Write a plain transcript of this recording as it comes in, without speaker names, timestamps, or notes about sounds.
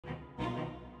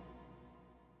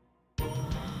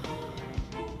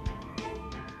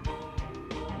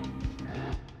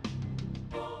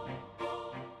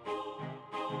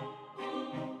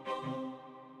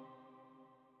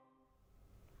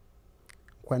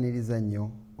Nkwaniriza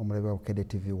nnyo omulabi wa Bukedde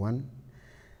TV1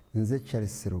 nze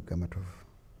Charles Sserugga Matovu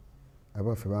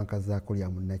abaffe bankazaako lya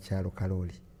munnakyalo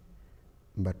Kalooli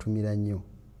mbatumira nnyo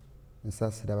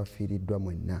nsaasira abafiiriddwa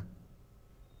mwenna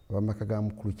ab'amaka ga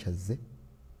mukulu kyazze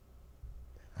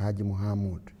Haji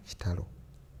Muhammad Kitalo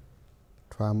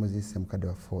twamuziise mukadde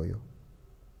waffe oyo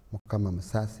Mukama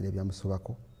musaasire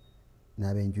ebyamusobako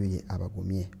n'ab'enju ye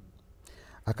abagumye.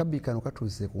 Akabbinkano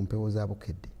katuuse ku mpewo za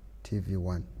Bukedde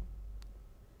TV1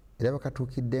 era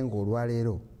bakatuukidde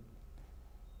ng'olwaleero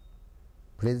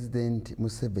President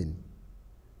Museveni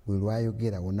bwe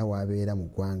lwayogera wonna wabeera mu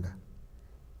ggwanga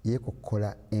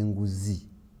yeekokkola enguzi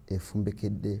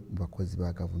efumbekedde mu bakozi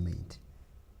ba gavumenti.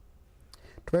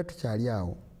 Tubaye tukyali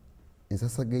awo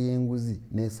ensasage y'enguzi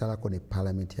n'esalako ne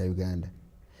Palamenti ya Uganda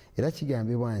era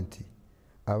kigambibwa nti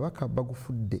ababaka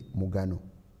bagufudde mugano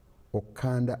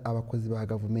okukanda abakozi ba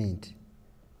gavumenti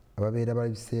ababeera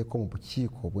balabiseeko mu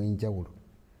bukiiko obw'enjawulo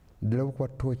ddala bukuba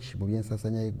ttooki mu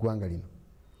by'ensasanya y'eggwanga lino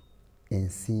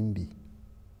ensimbi.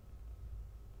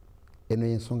 Eno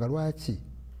y'ensonga lwaki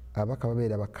ababaka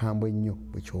babeera bakambwe ennyo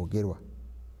bwe kyogerwa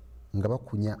nga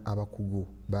bakunya abakugu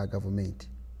ba gavumenti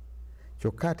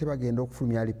kyokka ate bagenda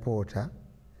okufulumya alipoota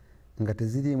nga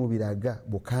teziriimu biraga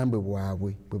bukambwe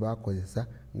bwabwe bwe bakozesa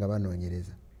nga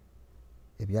banoonyereza.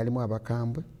 Ebyalimu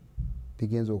abakambwe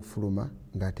bigenza okufuluma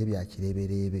ng'ate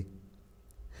byakireebereebe.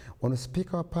 Wano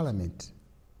sipiika wa Palamenti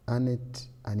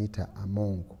Anita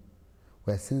Amongo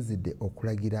we yasinzidde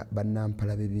okulagira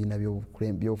bannampala b'ebibiina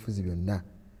by'obufuzi byonna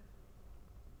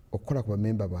okukola ku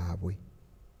bamemba baabwe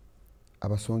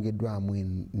abasongeddwamu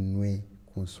ennwe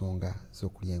ku nsonga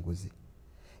z'okulya enguzi.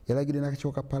 Yalagidde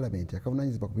n'akakiiko ka Palamenti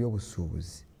akavunaanyizibwa ku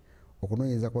by'obusuubuzi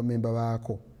okunoonyereza ku bamemba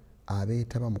baako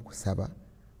abeetaba mu kusaba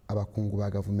abakungu ba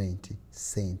gavumenti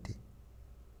ssente.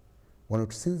 Wano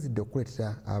tusinzidde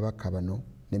okuleetera ababaka bano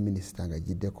ne minisita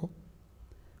ng'agiddeko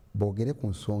boogere ku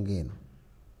nsonga eno.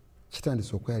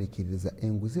 Kitandise okweyaliikiririza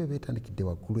enguzi bwe beetandikidde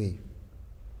waggulu eyo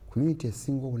ku yuniti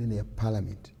esinga obunene ya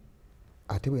Palamenti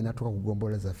ate bwe natuuka ku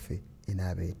ggombolola zaffe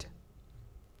enaabeeta.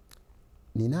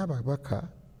 Nina ababaka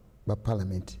ba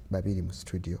Palamenti babiri mu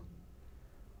studio.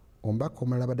 Omubaka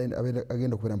omulala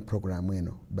agenda okubeera mu puroguramu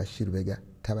eno Bashir Bega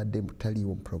tabadde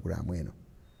taliiwo mu puroguramu eno.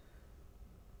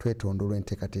 Twetonda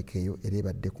olw'enteekateeka eyo era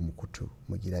ebadde ku mukutu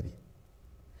mugirabye.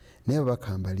 Naye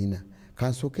ababaka mbalina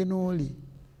kansooke n'oli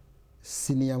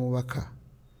siniya mubaka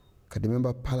kati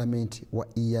memba Palamenti wa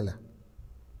Iyala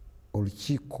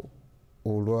olukiiko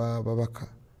olw'ababaka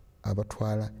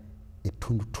abatwala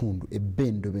ettundutundu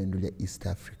ebbendobendo lya East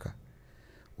Africa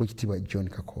Wekitiibwa John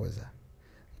Kakooza.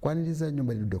 Nkwaniriza nnyo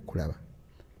mbalidde okulaba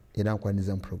era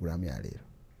nkwaniriza mu puroguramu ya leero.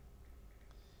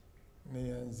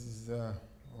 Neyanziza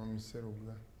Mwami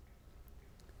Sserugga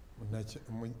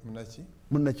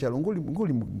munnakyalo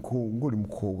ng'oli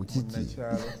mukoowu kiki?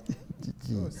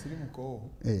 Munnakyalo siri mukoowu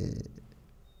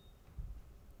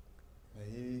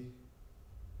naye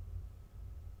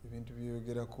ebintu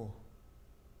byeyogerako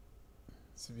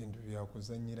si bintu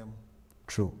byakuzanyiramu.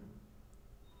 True.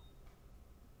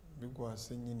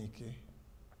 Bikwasa ennyinike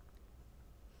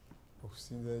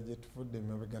okusinzira gye tuvudde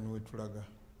emabega ne wetulaga.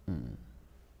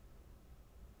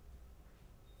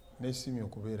 Neesimye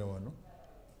okubeera wano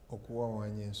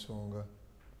okuwawaanya ensonga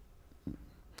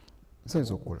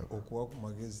okuwa ku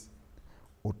magezi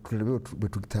otulabe bwe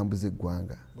tutambuza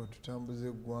eggwanga. Bwe tutambuza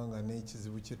eggwanga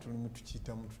n'ekizibu kye tulimu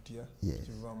tukiyitamu tutya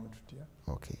tukivaamu tutya.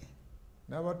 Okay.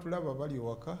 N'abatulaba bali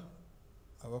waka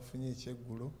abafunye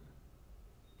ekyeggulo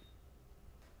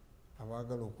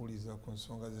abaagala okuwuliza ku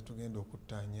nsonga ze tugenda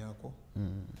okuttaanyaako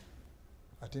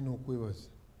ate n'okwebaza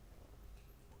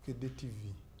Bukedde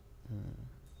TV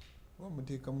oba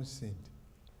muteekamu ssente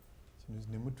kino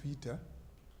ne mutuyita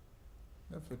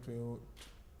naffe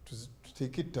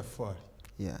tuteeke ettaffaali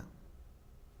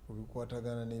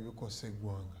obikwatagana n'ebikosa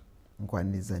eggwanga.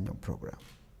 Nkwaniriza nnyo puroguramu.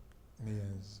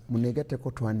 Neyanziza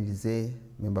muneegatteko twanirize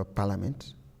memba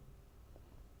Palamenti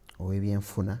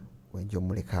ow'ebyenfuna wenja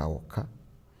omuleka awokka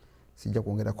sijja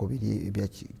kwongerako biri ebya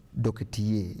doketi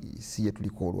ye si ye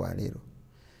tuliko olwaleero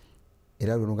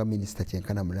era luno nga minisita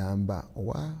kyenkana mulamba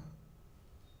owa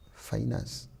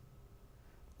finance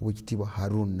Wekitiibwa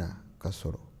Haruna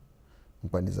Kasolo.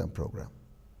 Nkwaniriza mu puroguramu.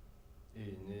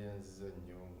 Neyanziza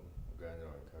nnyo muganda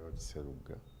wange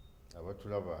Sserugga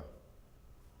abatulaba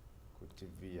ku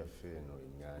TV yaffe eno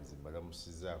Enganzi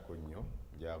mbalamusizaako nnyo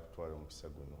njakutwala omukisa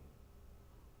guno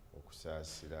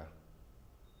okusaasira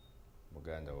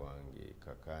muganda wange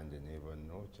Kakande ne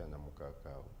banno kyana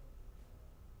mukakaawo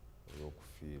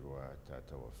olw'okufiirwa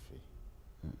taata waffe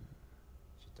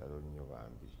Kitalo nnyo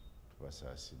bambi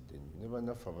tubasaasidde nnyo ne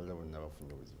bannaffe abalala bonna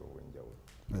bafunye obuzibu obw'enjawulo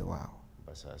Wow.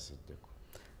 basaasideko.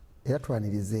 era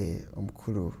twanirize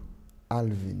omukulu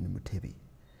Alvin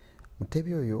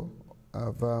Mutebi oyo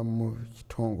ava mu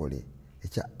kitongole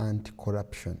ekya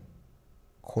Anti-Corruption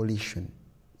Coalition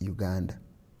Uganda.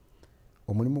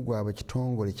 Omulimu gwabwe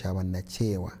kitongole kya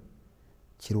bannakyewa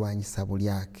kirwanyisa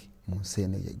bulyake mu nsi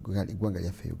eno eggwanga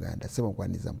lyaffe Uganda. Sebo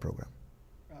nkwaniza mu program.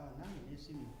 Nange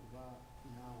neesimye okuba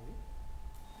naawe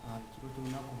kiro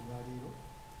ky'olunaku olwaleero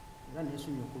era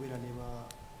neesimye okubeera ne ba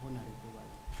honorable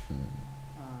bali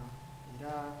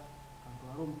era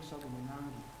kantwala omukisa guno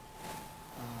nange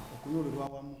okunyolelwa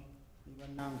wamu ne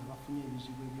bannange bafunye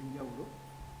ebizibu eby'enjawulo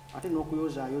ate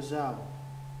n'okuyozaayoza abo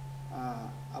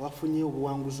abafunye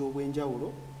obuwanguzi obw'enjawulo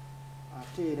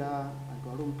ate era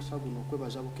kantwala omukisa guno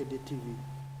okwebaza Bukedde TV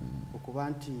okuba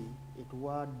nti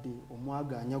etuwadde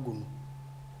omwaganya guno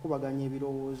okubaganya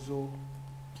ebirowoozo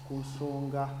ku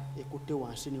nsonga ekutte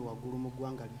wansi ne waggulu mu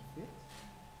ggwanga lyaffe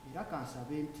era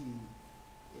kansabe nti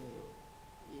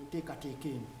enteekateeka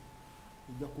eno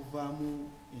ejja kuvaamu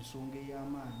ensonga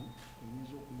ey'amaanyi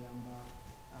eyinza okuyamba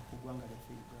ku ggwanga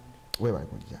lyaffe Uganda. Weebale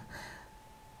kujja.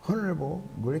 Honorable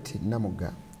Goreti Namuga,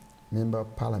 Member of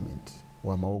Parliament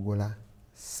wa Mawogola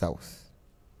South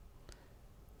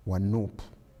wa Nuupu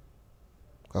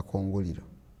Kakongoliro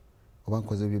oba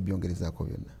nkoze ebyo byongerezaako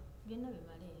byonna.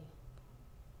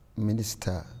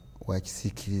 Minisita wa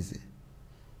kisiikirize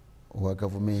wa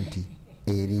gavumenti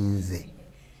erinze.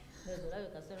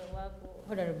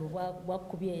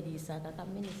 Bwakubye eriisa kaka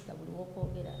minisita buli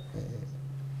wokwogera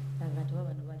nga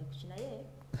tebabano bali ku kinaye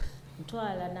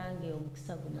ntwala nange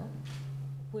omukisa guno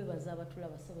okwebaza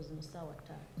abatulaba ssebo zino ssaawa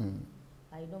 5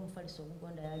 alina omufaliso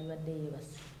omugonda yalibadde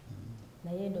yeebase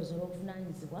naye endoozi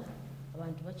olw'obuvunaanyizibwa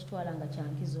abantu bakitwala nga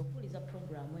kyankiza okuwuliza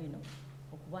puroguramu eno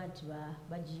okuba nti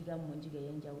bagiyigamu mu njiga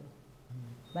ey'enjawulo.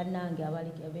 Bannange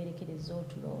abeerekereza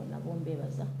otulo nabo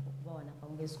mbeebaza okuba wana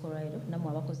kawungezi kolwairo nammwe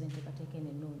abakoze enteekateeka eno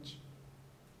ennungi.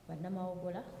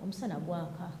 Bannamawogola omusana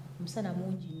gwaka, omusana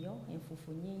mungi nnyo,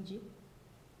 enfuufu nnyingi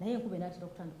naye enkuba enaatera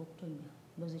okutandika okutonnya.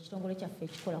 Ndowooza ekitongole kyaffe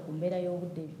ekikola ku mbeera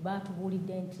y'obudde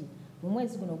baatubuulidde nti mu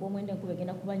mwezi guno ogw'omwenda enkuba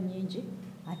egenda kuba nnyingi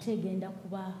ate egenda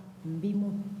kuba mbimu,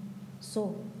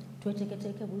 so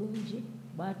tweteeketeeke bulungi.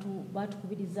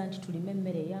 Baatukubiriza nti tulime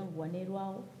emmere eyanguwa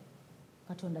n'erwawo.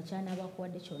 Katonda kyanaaba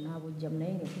akuwadde ky'onaabojjamu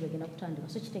naye ng'enkuba egenda kutandika,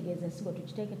 so kitegeeza ensigo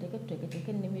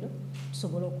tuteeketeeke ennimiro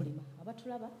tusobole okulima.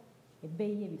 Abatulaba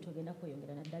ebbeeyi y'ebintu egenda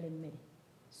kweyongera naddala emmere,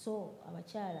 so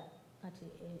abakyala kati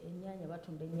ennyaanya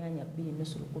batunda ennyaanya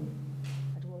 2.10.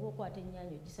 Kati bw'oba okwata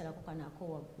ennyaanya ogisalako kanaako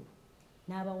waggulu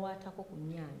n'abawaatako ku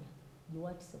nnyaanya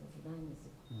giwaatise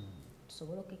buvunaanyizibwa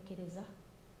tusobole okukekkereza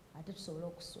ate tusobole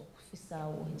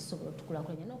okufisaawo ezisobola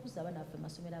otukulaakulanya n'okuzza abaana baffe mu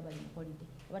masomero abali mu holide.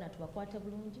 Abaana tubakwate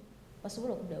bulungi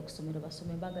basobole okuddayo ku ssomero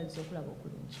basome mbaagaliza okulaba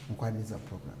okulungi. Nkwaniza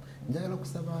program. Njagala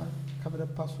okusaba kamera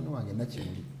pasoni wange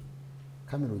Nakimuli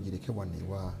kamera ogireke wano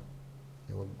ewa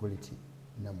Goreti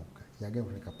Namuga yagenda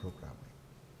kuleka program.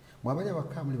 Mwabali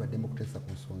abaka muli baddemu okuteesa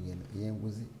ku nsonga eno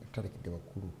ey'enguzi etutalekidde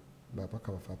bakulu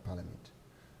bapaka bafa Parliament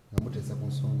nga muteesa ku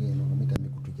nsonga eno nga muyita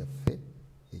mikutu gyaffe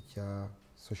ekya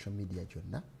social media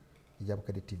gyonna egya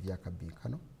Bukedde TV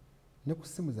Akabbinkano ne ku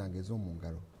ssimu zange ez'omu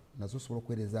ngalo nazo osobola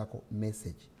okuweerezaako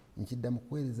message. Nkiddamu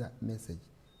kuweereza message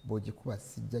bw'ogikuba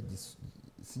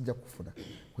sijja kufuna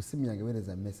ku ssimu yange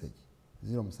weereza message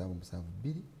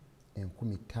 0772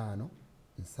 15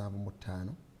 75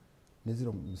 ne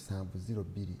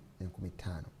 0702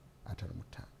 15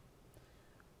 55.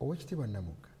 Oweekitiibwa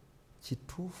Namuga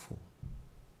kituufu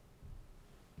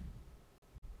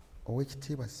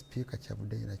Oweekitiibwa Sipiika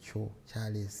kyavuddeyo nakyo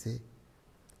kyaleese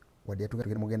wadde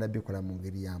yatugenda mugenda bikola mu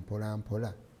ngeri ya mpola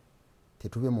mpola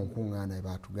tetube mu nkuŋŋaana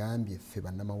baatugambye ffe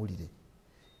bannamawulire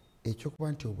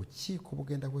ekyokuba nti obukiiko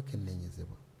bugenda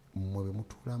kwekennenyezebwa mmwe bwe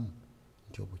mutuulamu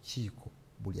nti obukiiko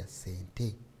bulya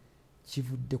ssente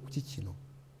kivudde ku kikino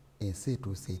ensi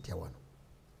etuuse etya wano.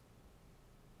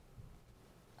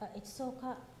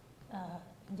 Ekisooka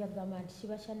njagamba nti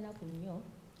kiba kya nnaku nnyo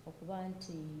okuba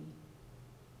nti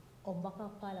omubaka wa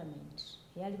Parliament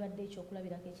yalibadde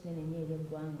ekyokulabirako ekinene nnyo eri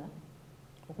eggwanga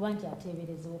okuba nti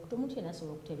ateeberezebwa omuntu yenna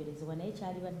asobola okuteeberezebwa naye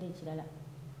kyalibadde ekirala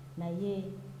naye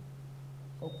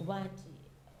okuba nti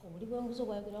obuli bw'enguzi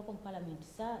obwayogerwako mu Parliament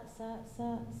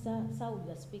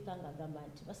saawulira sipiika ng'agamba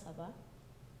nti basaba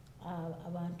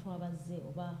abantu abazze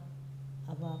oba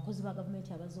abakozi ba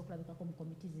gavumenti abazze okulabikako mu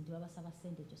committees nti babasaba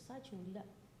ssente, ekyo saakiwulira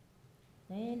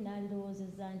naye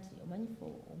nalirowoozezza nti omanyifu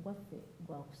ogwaffe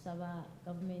gwa kusaba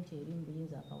gavumenti eri mu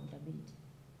buyinza accountability.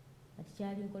 Kati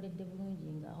kyali nkoledde bulungi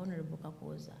nga Honorable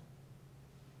Kakooza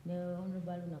ne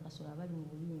Honorable Aluna Kasolo abali mu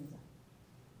buyinza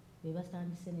be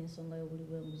basandise n'ensonga y'obuli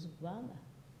bw'enguzi kubanga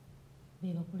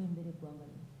be bakulembera eggwanga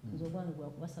lino. nze ogwange gwa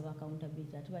kubasaba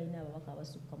accountability ate balina ababaka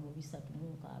abasukka mu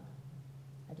 306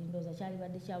 ati ndowooza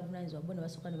kyalibadde kyabuvunaanyizibwa bo ne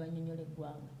basooka ne bannyonnyola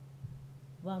eggwanga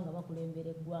kubanga bakulembera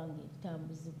eggwanga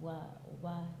eritambuzibwa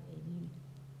oba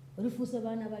erifuuse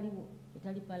baana baliwo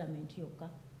etali palamenti yokka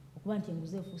okuba nti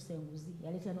enguzi efuuse enguzi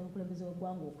yaleetera n'omukulembeze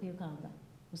w'eggwanga okwekanga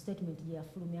mu statement gye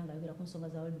yafulumya nga ayogera ku nsonga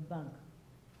za World Bank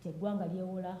nti eggwanga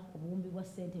lyewola obuwumbi bwa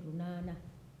ssente 800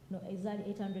 ezaali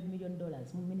 $800 million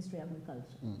mu Ministry of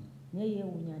Agriculture naye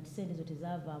yeewuunya nti ssente ezo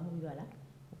tezaavaamu bibala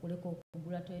okuleka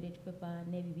okugula toilet paper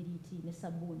n'ebibiriiti ne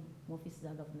sabbuuni mu ofiisi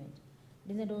za gavumenti.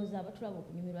 Nze ndowooza abatulaba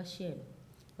okunyumirwa sheeno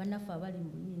bannaffe abali mu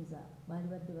buyinza baali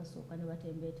badde basooka ne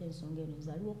batembeeta ensonga eno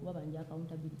zaaliwo okuba banja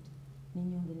accountability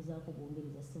n'ennyongerezaako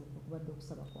bwongereza ssebo okubadde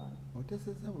okusaba kwange.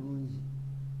 Oteesezza bulungi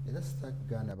era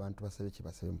sitakugaana abantu basabe kye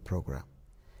basabe mu program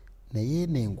naye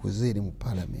n'enguzi eri mu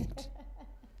palamenti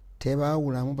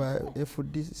tebaawulamu ba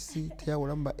FDC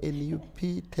teyawulamu ba NUP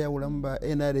teyawulamu ba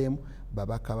NRM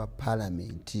babaka ba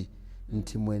palamenti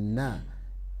nti mwenna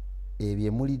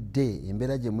ebyemulidde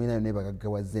embeera gye mulina yonna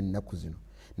ebagaggawaza ennaku zino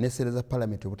n'esseereza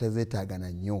palamenti obutazeetaagana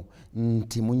nnyo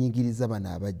nti munyigiriza bano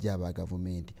abajja aba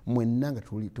gavumenti mwenna nga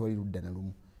tewali ludda na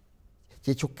lumu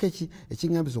kyekyokka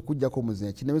ekiŋambisa okugjako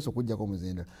omuzenda kinemesa okugjako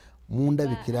omuzenda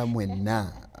mundabikira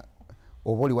mwenna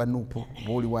oba oli wa nupo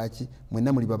oba oli waki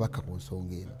mwenna muli babaka ku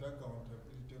nsonga eno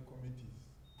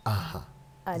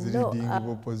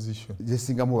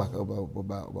zesingamu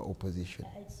opposition.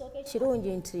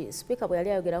 Kirungi nti sipiika bwe yali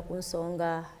ayogera ku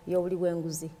nsonga y'obuli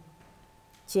bw'enguzi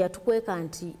kyeyatukweka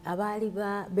nti abaali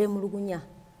beemulugunya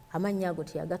amannya ago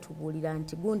teyagatubuulira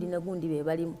nti gundi ne gundi be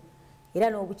balimu era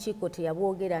n'obukiiko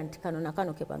teyabwogera nti kano na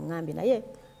kano ke baŋŋambye naye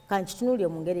kankitunuulire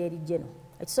mu ngeri eri jeno.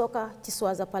 Ekisooka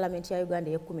kiswaza palamenti ya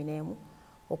Uganda ey'e11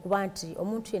 okuba nti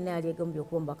omuntu yenna yali egambye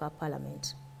okuba omubaka wa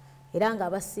palamenti era nga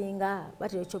abasinga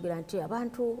batera okyogera nti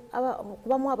abantu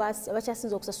kubamu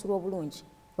abakyasinza okusasulwa obulungi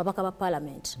babaka ba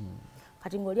palamenti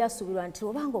kati ng'oli asuubirwa nti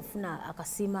obanga ofuna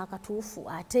akasiima akatuufu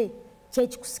ate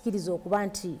kyekikusikiriza okuba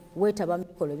nti weetaba mu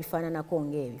bikolwa ebifaananako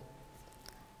ng'ebyo.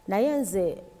 Naye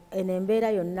nze eno embeera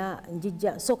yonna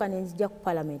sooka ne njijja ku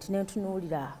palamenti ne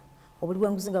ntunuulira obuli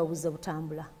bw'enguzi nga buzze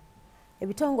butambula.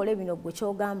 Ebitongole bino gwe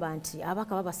kyogamba nti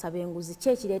abaka babasaba enguzi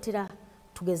kyekireetera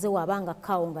tugezewo abanga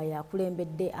kawo nga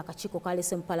yakulembedde akakiiko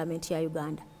kaleese mu palamenti ya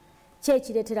Uganda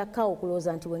kyekireetera kawo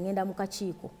okulowooza nti wengenda mu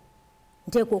kakiiko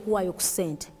nteekwa okuwaayo ku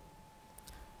ssente.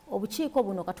 Obukiiko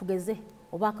buno katugeze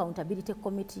oba accountability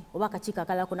committee oba akakiiko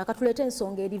akalako nakatuleeta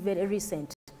ensonga eri very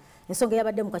recent ensonga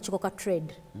eyabadde mu kakiiko ka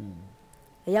trade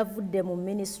eyavudde mu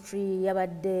ministry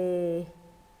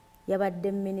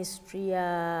yabadde ministry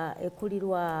ya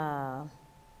ekulirwa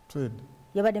trade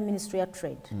yabadde ministry ya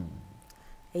trade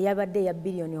eyabadde ya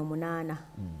billion 8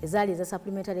 ezaali eza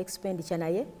supplementary expenditure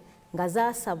naye nga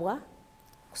zaasabwa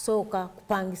kusooka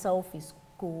kupangisa office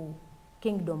ku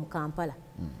Kingdom Kampala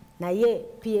naye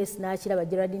PS n'akiraba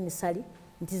Geraldine Sali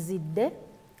nti zidde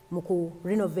mu ku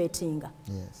renovatinga.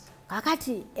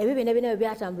 Kakati ebyo bino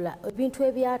byatambula ebintu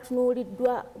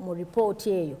ebyatunuuliddwa mu report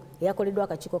eyo eyakoleddwa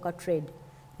akakiiko ka trade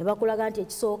ne bakulaga nti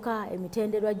ekisooka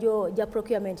emitendera gya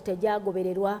procurement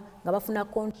tegyagobererwa nga bafuna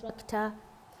contractor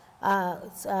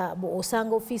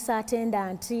osanga office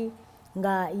attendant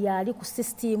nga yali ku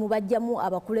system bajjamu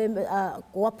abakulembe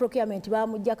wa procurement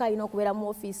bamujjako alina okubeera mu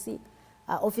office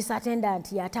office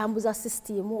attendant yatambuza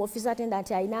system office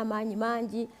attendant alina amaanyi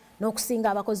mangi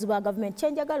n'okusinga abakozi ba government.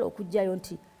 Kyenjagala okujjayo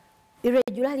nti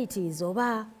irregularities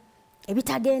oba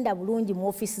ebitagenda bulungi mu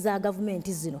office za government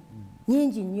zino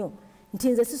nyingi nnyo nti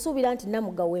nze sisuubira nti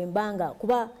namuga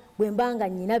wembanga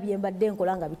nyina byembadde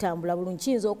nkola nga bitambula bulungi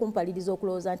kiyinza okumpaliriza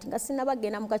okulowooza nti nga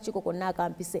sinnabagenda mu kakiiko konna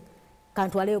akampise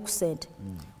kantwaleyo ku ssente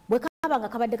bwe kaba nga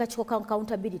kabadde kakiiko ka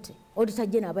accountability auditor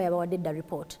general aba yabawadde dda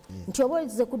report nti oba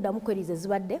ozize kuddamu kwerize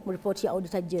zibadde mu report ya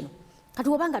auditor general kati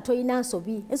obanga toyina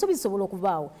ensobi zisobola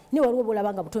okuvaawo naye waliwo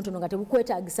bwolabanga butontono nga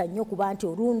tebukwetaagisa nnyo kuba nti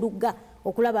olundugga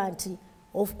okulaba nti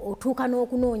otuuka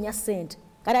n'okunoonya ssente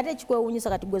kati ate ekikwewuunyisa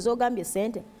kati gwe zogambye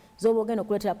ssente zoba ogenda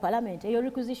okuleetera palamenti eyo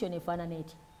requisition efaanana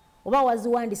eti oba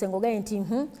waziwandiise ng'ogaye nti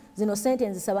zino ssente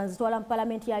nzisaba nzitwala mu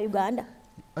palamenti ya Uganda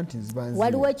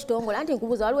waliwo ekitongole anti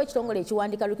nkubuuza waliwo ekitongole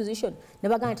ekiwandika requisition ne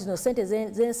bagamba nti zino ssente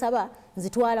zensaba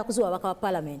nzitwala kuziwa ababaka ba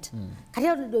palamenti kati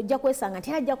ojja kwesanga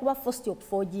nti ajja kuba forced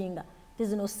okuforginga nti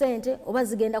zino ssente oba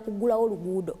zigenda kugulawo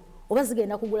oluguudo oba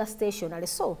zigenda kugula stationary.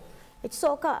 So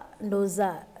ekisooka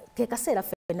ndooza ke kaseera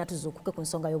ffenna tuzuukuke ku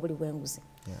nsonga y'obuli bw'enguzi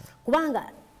kubanga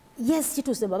yes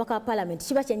kituuse babaka ba palamenti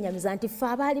kiba kyennyamiza nti ffe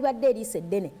abaali badde eriisa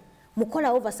eddene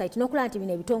mukola oversight n'okulaba nti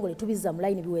bino ebitongole tubizza mu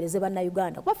layini biweereze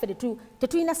bannayuganda kuba ffe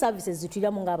tetulina services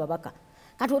zituyiramu ng'ababaka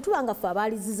kati otubanga ffe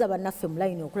abaalizizza bannaffe mu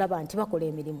layini okulaba nti bakola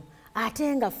emirimu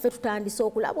ate nga ffe tutandise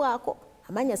okulabwako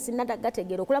amanya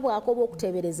sinnagategeera okulabwako oba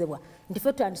okuteeberezebwa nti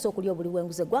ffe tutandise okulya obuli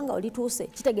bw'enguzi eggwanga olituuse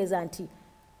kitegeeza nti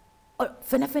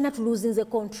fena tuluzinze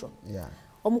control.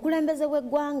 Omukulembeze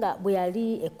w'eggwanga bwe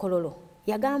yali ekkololo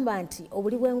yagamba nti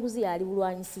obuli bw'enguzi yali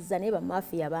bulwanyisizza naye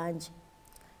bamafiya bangi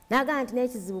n'agamba nti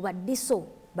n'ekizibu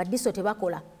baddiso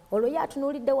tebakola olwo ye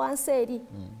atunuulidde wansi eri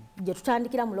gye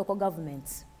tutandikira mu local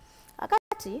governments.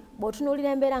 Akati bw'otunuulira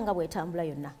embeera nga bw'etambula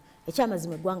yonna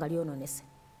ekyamazima eggwanga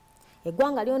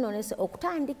lyononese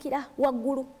okutandikira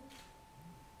waggulu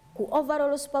ku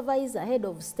overall supervisor head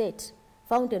of state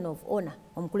fountain of honor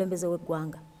omukulembeze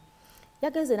w'eggwanga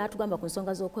yagenze n'atugamba ku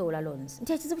nsonga z'okwewola loans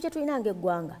nti ekizibu kye tulina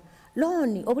ng'eggwanga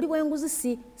looni obuli bw'enguzi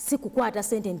si kukwata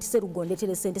ssente nti Sserugga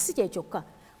ondeetere ssente si kyekyokka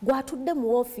gwatudde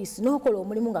mu ofiisi n'okola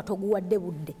omulimu nga toguwadde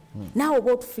budde naawe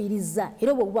oba otufiirizza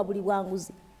era obwo buba buli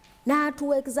bwanguzi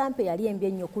n'atuwa example yali embi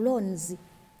ennyo ku loans.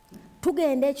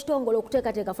 Tugenda ekitongole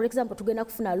okuteekateeka for example tugenda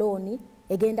kufuna looni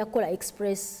egenda kukola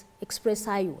express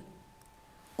highway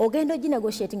ogenda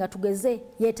oginegotiate nga tugeze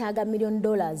yeetaaga $1 million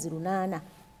 8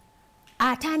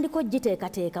 atandika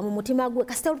ogiteekateeka mu mutima gwe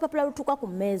kasita olupapula lutuuka ku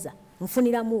mmeeza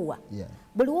nfuniramuwa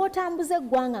buli wootambuza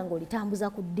eggwanga ng'olitambuza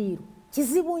ku ddiiru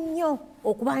kizibu nnyo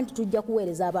okuba nti tujja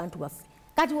kuweereza abantu baffe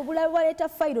kati bwebulaleeta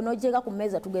fayiro n'ogyeka ku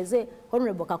mmeeza tugeze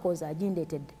honorable Kakoza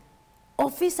agindeetedde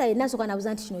officer yenna asooka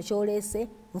nabuuza nti kino kyoleese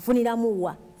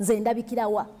nfuniramuwa nze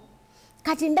ndabikirawa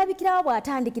kati ndabikirawa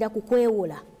bw'atandikira ku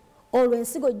kwewola olwo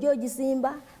ensigo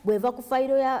gy'ogizimba bw'eva ku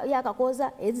fayiro ya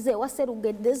Kakoza ezze ewa Sserugga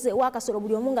ezze ewa Kasolo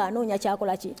buli omu ng'anoonya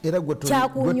kyakola ki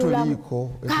kyakunyulamu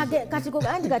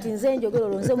kati nze njogera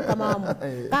olwo nze mukama wammwe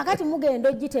kaakati mugenda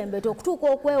ogitembeta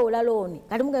okutuuka okwewola looni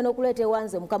kati mugenda okuleeta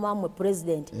ewanze mukama wammwe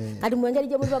president kati mu engeri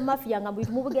gye muli bamafiya nga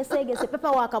mubugeseegese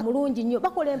pepawaaka mulungi nnyo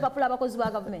bakola empapula abakozi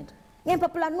ba gavumenti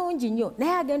ng'empapula nnungi nnyo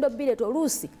naye agenda obbireeta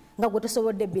oluusi nga gwe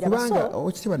tosobodde bbira kubanga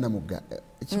okitiibwa Namugga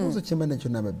ekibuuzo kyemba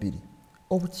nakyo namba 2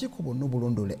 obukiiko bwonna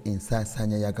obulondoola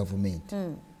ensaasaanya ya gavumenti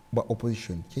bwa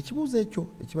opposition kyekibuuzo ekyo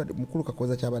ekibadde mukulu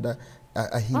Kakoza kyabadde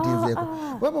ahintizeeko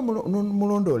baba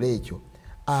mulondoola ekyo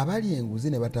abali enguzi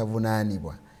ne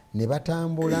batavunaanibwa ne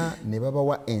batambula ne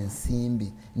babawa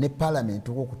ensimbi ne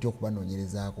palamenti okutya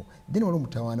okubanoonyerezaako dini wali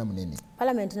omutawaana munene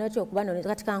palamenti natya okubanoonyereza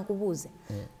kati kankubuuze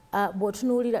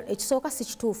bw'otunuulira ekisooka si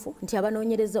kituufu nti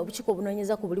abanoonyereza obukiiko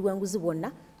obunoonyereza ku buli bw'enguzi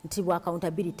bwonna nti bwa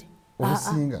accountability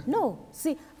no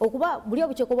si okuba buli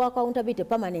obukiiko bwa accountability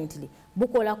permanently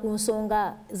bukola ku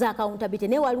nsonga za accountability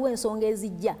naye waliwo ensonga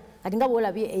ezijja kati nga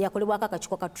bwolabye eyakolebwako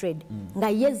akakiiko ka trade nga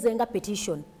yezze nga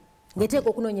petition ngeteeka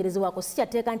okunoonyerezebwako si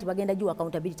kyateeka nti bagenda giwa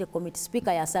accountability committee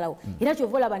speaker yasalawo era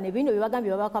kyova olaba ne bino bye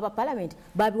bagambye babaka ba parliament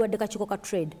babiwadde kakiiko ka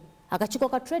trade akakiiko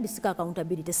ka trade si ka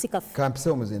accountability si kaffe kampise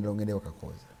omuzindiro ngendewo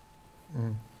Kakoza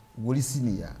guli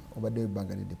senior obadde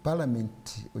webangalidde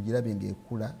palamenti ogirabye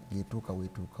ng'ekula ng'etuuka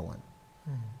weetuuka wano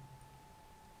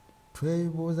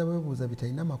twebuuza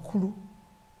bitalina makulu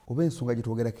oba ensonga gye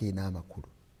twogerako erina amakulu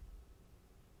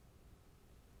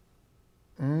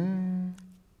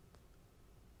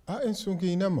ensonga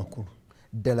erina amakulu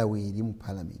ddala weeri mu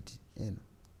palamenti eno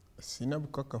sina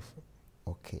bukakafu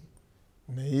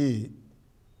naye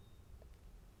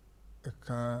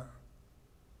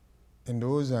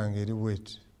endowooza yange eri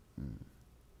bweti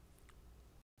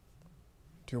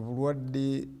nti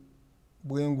obulwadde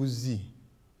bw'enguzi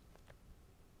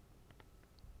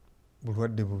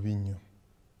bulwadde bubi nnyo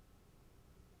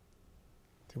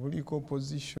tebuliiko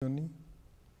opposition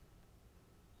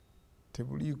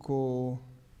tebuliiko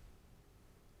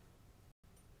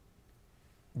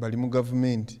bali mu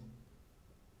gavumenti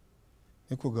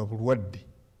nekuga bulwadde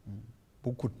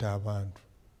bukutta abantu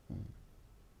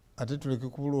ate tuleke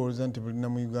kubulowooza nti bulina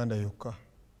mu Uganda yokka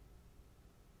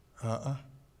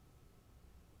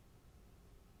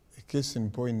case in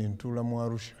point ntuula mu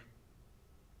Arusha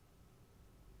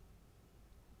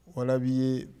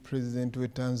walabye president we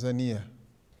Tanzania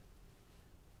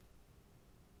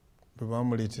bwe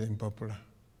bamuleetera empapula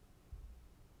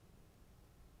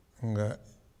nga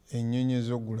ennyonyi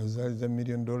ez'oggula zaali za $1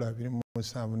 million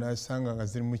 27 n'asanga nga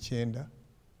ziri mu 9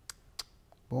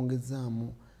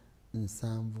 bongezaamu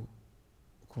 7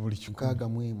 ku buli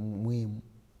 6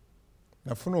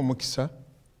 nafuna omukisa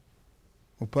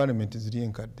mu parliament ziri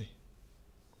enkadde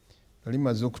nali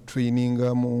maze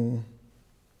okutraininga mu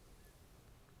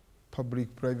public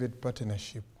private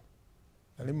partnership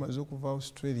nali maze okuva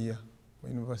Australia mu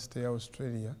University ya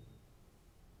Australia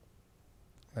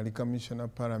nali commissioner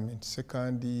parliament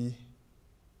second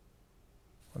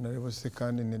honorable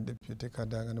second ne deputy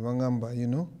Kadaga ne bangamba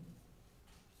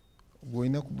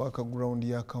gwolina ku background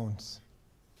ya accounts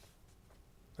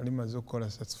nali maze okukola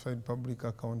certified public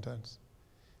accountants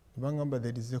ne bangamba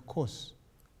there is a course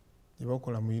gye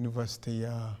bakola mu university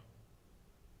ya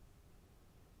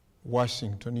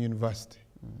Washington University.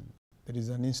 There is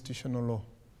an institutional law.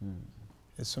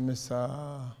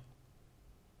 Esomesa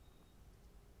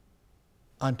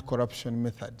anti-corruption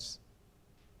methods.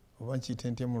 Oba nkiyita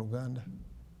ntya mu Luganda?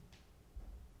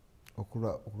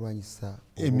 Okulwanyisa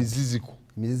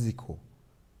emiziziko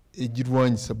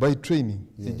egirwanyisa by training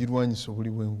egirwanyisa obuli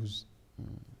bw'enguzi.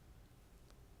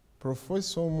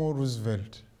 Professor Omo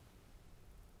Roosevelt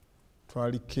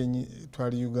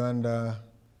twali Uganda,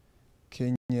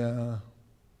 Kenya,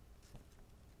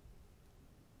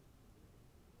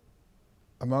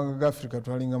 amawanga ga Africa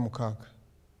twalinga 6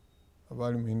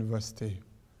 abali mu university eyo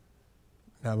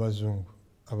n'abazungu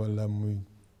abalala mu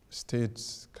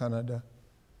States, Canada.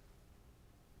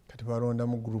 Kati balonda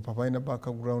mu group abalina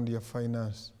background ya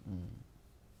finance.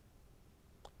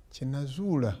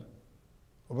 Kyenazuula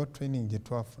oba training gye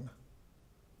twafuna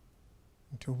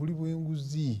nti obuli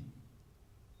bw'enguzi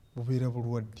bubeera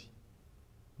bulwadde.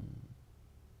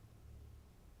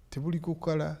 Tebuliko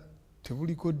kala,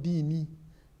 tebuliko ddiini,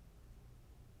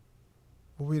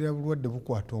 bubeera bulwadde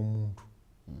bukwata omuntu.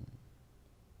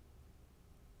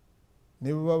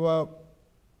 Ne baba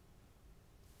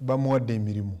bamuwadde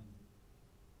emirimu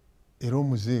era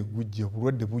omuze gujja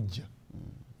bulwadde bujja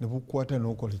ne bukwata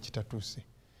n'okola ekitatuuse.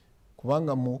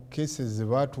 Kubanga mu cases ze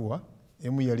baatuwa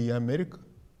emu yali ya America,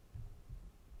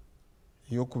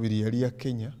 eyokubiri yali ya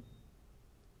Kenya,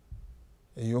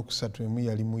 eyokusatu emu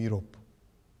yali mu Europe,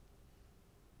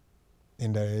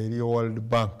 endala yali ya World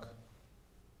Bank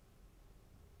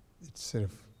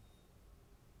itself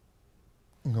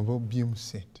nga bobyemu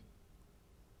sente.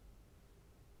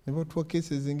 Ne batuwa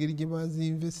cases engeri gye bazi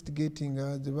investigating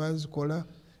ze bazikola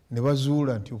ne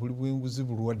bazuula nti obuli bw'enguzi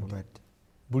bulwadde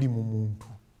buli mu muntu.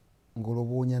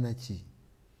 Ngoloboonya naki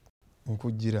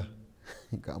nkujira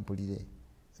kampulire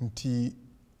nti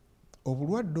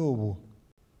obulwadde obwo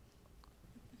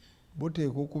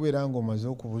buteeka okubeera ng'omaze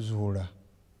okubuzuula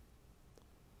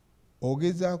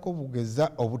ogezaako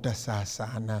bugeza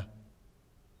obutasaasaana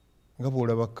nga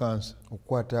bw'olaba kansa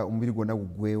okukwata omubiri gwonna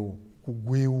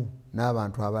gugwewo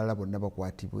n'abantu abalala bonna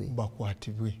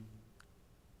bakwatibwe.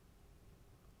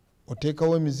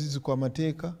 Oteekawo emiziziko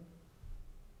amateeka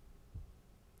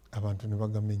abantu ne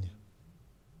bagamenya,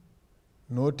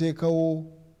 n'oteekawo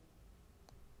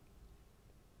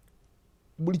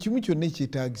buli kimu kyonna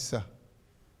ekyetaagisa.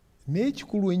 Naye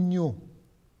ekikulu ennyo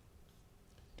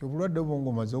nti obulwadde obwo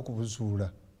ng'omaze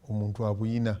okubuzuula omuntu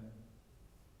abuyina,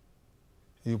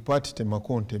 eyo paati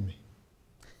temako nteme.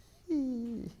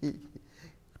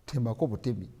 Temako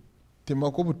butemi.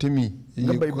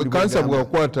 Kansa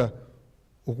bwakwata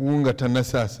okuwunga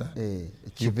tanasaasa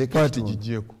paati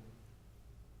gigyeko.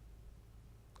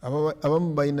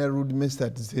 Abamu balina rude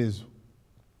methods ezo.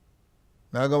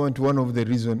 N'agamba nti one of the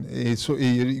reason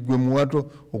gwe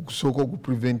muwato okusooka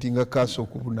okupreventinga kansa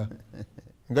okubuna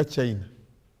nga China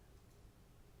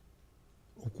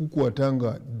okukwata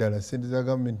nga ddala sente za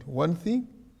gavumenti. One thing,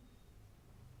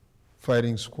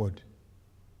 firing squad.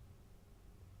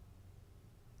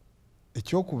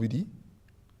 Ekyokubiri,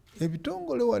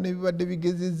 ebitongole wano ebibadde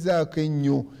bigezezzaako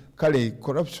ennyo, kale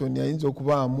corruption ayinza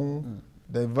okubaamu,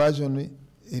 diversion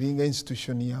eringa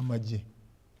institution y'amagye.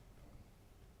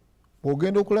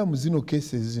 Bw'ogenda okulaba mu zino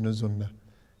cases zino zonna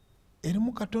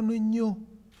erimu katono nnyo,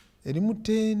 erimu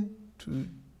 10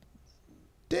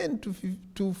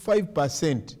 to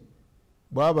 5%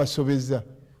 bwaba basobeza,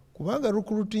 kubanga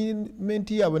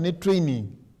recruitment yaabwe ne training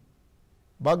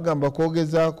bagamba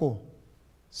kwogezaako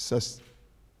sasi.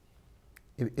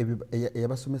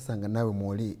 Eyabasomesanga naawe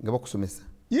mwoli nga bakusomesa?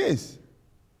 Yes.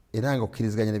 Era nga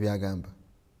okkiriziganya ne byagamba?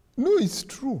 No, it's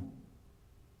true.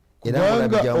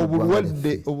 Kubanga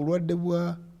obulwadde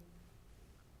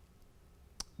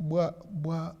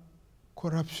bwa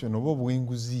corruption oba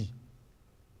obw'enguzi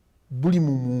buli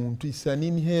mu muntu, it's an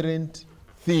inherent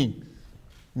thing.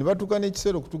 Ne batuuka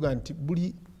n'ekiseera okutuga nti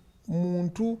buli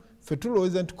muntu ffe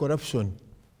tulowooza nti corruption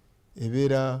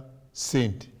ebeera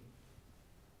sente.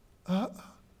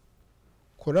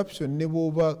 Corruption ne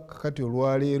bw'oba kakati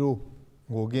olwaleero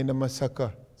ng'ogenda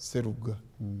Masaka Sserugga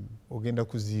ogenda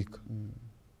kuziika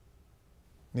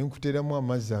ne nkuteeramu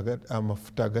amazzi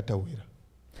amafuta agatawera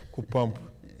ku pampu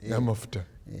n'amafuta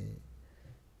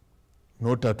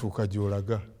n'otatuuka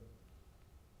gy'olaga,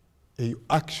 eyo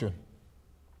action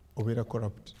obeera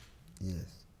corrupt.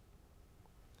 Yes.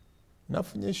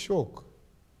 Nafunye shock.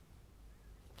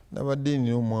 Nabadde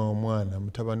nina omwana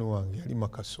mutabani wange yali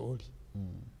Makasooli.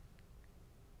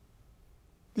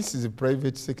 This is a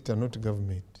private sector, not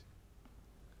government.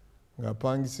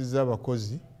 Ng'apangisiza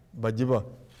abakozi bajje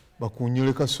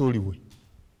bakunyule kasooli we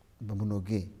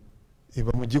bamunoge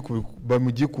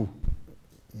bamugye ku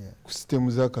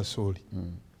system za kasooli.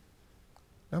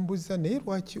 nambuuza naye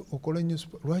lwaki okola nnyo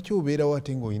lwaki obeerawo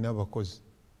ate ng'olina abakozi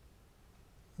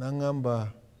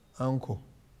n'aŋŋamba anko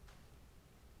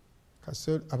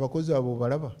abakozi abo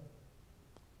balaba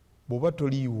bw'oba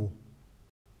toliiwo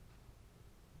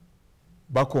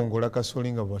bakongola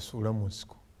kasooli nga bwasuula mu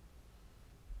nsiko.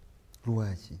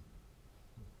 Lwaki?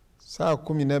 Saa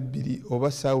 12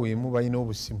 oba saawa emu balina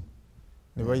obusimu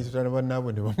ne bayita ne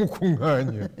bannaabwe ne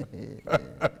bamukuŋŋaanya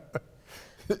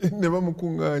ne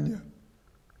bamukuŋŋaanya.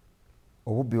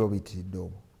 Obubbi babuyitiridde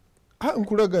obwo.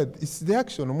 Nkulaga it's the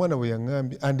action omwana bwe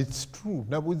yaŋŋambye and it's true.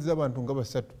 Nabuuziza abantu nga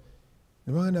 3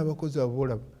 ne bagana abakozi abo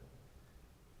boolaba.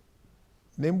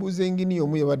 Ne mbuuza enginiya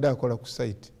omu yabadde akola ku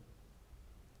site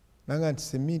nanga nti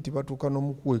seminti batuuka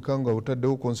n'omukuweka nga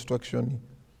otaddewo construction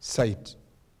site.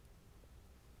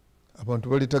 Abantu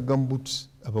baleeta gumboots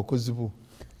abakozi bo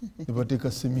ne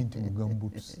bateeka seminti mu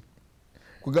gumboots.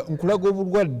 Nkulaga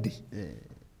obulwadde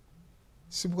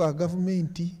si bwa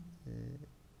gavumenti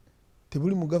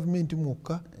tebuli mu gavumenti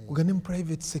mwokka kuga ne mu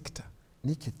private sector.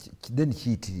 Then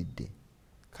kiyitiridde.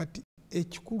 Kati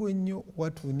ekikulu ennyo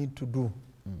what we need to do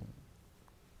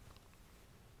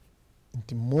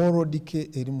nti moral decay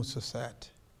eri mu society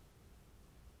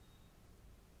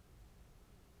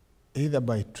either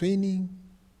by training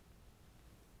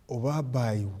oba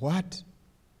by what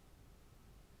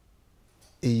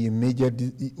a major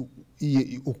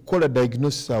okukola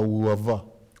diagnosis awo wava.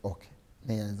 Okay.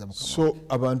 So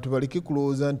abantu baleke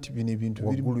kulowooza nti bino ebintu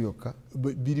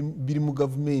biri mu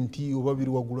gavumenti oba biri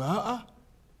waggulu.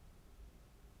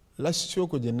 Last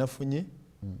kyoko gye nafunye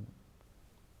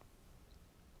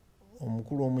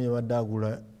omukulu omu yabadde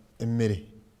agula emmere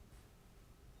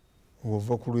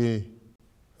ng'ova ku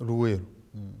Luweero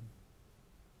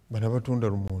bano abatunda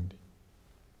lumonde.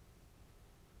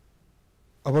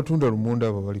 Abatunda lumonde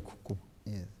abo bali ku kkubo.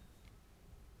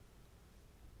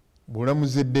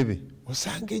 Bw'olamuza eddebe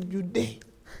osanga ejjudde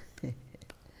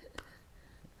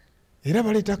era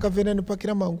baleeta akaveera ne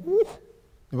pakira mangu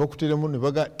ne bakuteeramu ne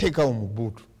bagateekawo mu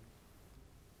bbuutu.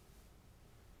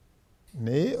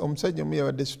 Naye omusajja omu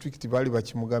yabadde strict baali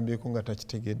bakimugambyeko nga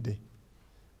takitegedde.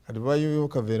 Kati bayoyo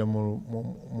kaveera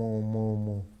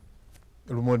mu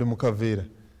lumonde mu kaveera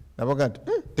nabaga nti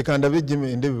leka ndabe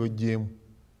endebe oggyemu.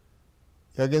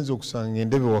 Yagenze okusanga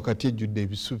endebe wakati ejjudde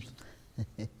ebisubi.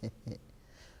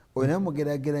 Oyina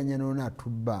mugerageranya n'ono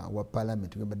atubba wa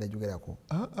palamenti gwe mbadde ajogerako.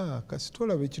 Kasita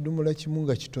olaba ekidomola kimu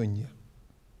nga kitonnya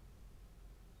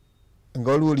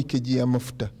nga waliwo likeji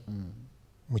y'amafuta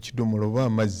mu kidomola oba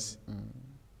amazzi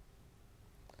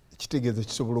kitegeeza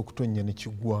kisobola okutonnya ne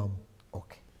kiggwamu.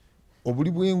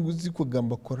 Obuli bw'enguzi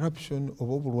kwegamba corruption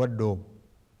oba obulwadde obwo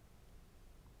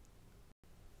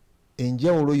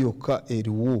enjawulo yokka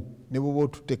eriwo ne bw'oba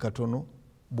otutte katono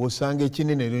bw'osanga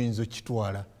ekinene era oyinza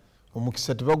okitwala.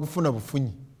 Omukisa tebagufuna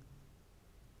bufunyi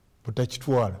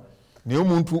butakitwala naye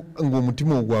omuntu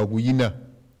ng'omutima ogwo aguyina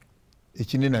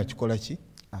ekinene akikola ki?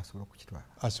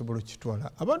 Asobola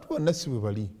okukitwala. Abantu bonna si bwe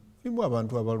bali, mulimu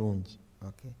abantu abalungi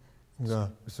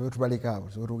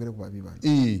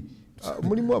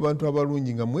mulimu abantu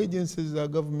abalungi nga mu agencies za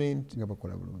gavumenti nga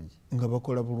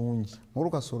bakola bulungi.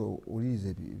 Kasolo owuliriza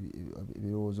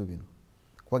ebirowoozo bino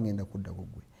kuba ngenda kuddako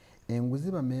ggwe.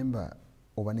 Enguzi bamemba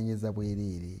obanenyeza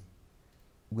bwereere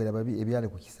gwera ebyali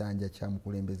ku kisanja kya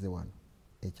mukulembeze wano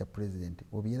ekya pulezidenti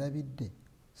obyerabidde.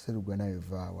 Sserugga nawe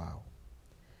vaawo awo.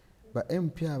 Ba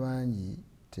MP abangi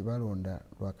tebalonda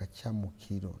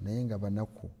lwakakyamukiro naye nga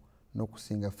banaku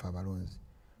n'okusinga ffe abalonzi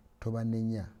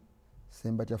tobanenya.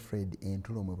 Sembatya Fred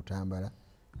entulo mwe Butambala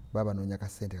babanoonya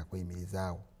kasente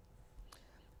kakweyimirizaawo.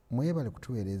 Mwebale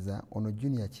kutuweereza ono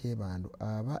Junior Kyebando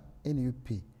aba NUP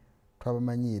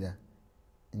twabamanyiira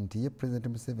nti ye President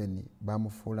Museveni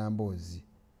bamufuula mboozi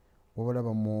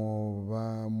obalaba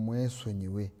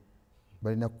bamwesonyiwe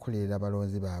balina kukolerera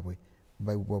abalonzi baabwe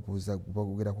babuuza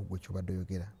bagogerako gwe kyobadde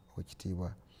oyogera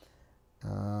okitiibwa.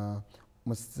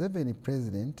 Museveni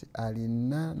President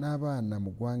alina n'abaana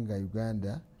mu ggwanga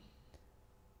Uganda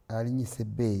alinyisa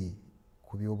ebbeeyi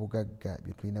ku by'obugagga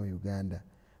bye tulina mu Uganda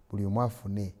buli omu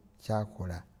afune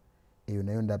kyakola. Eyo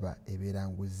nayo ndaba ebeera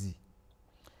nguzi.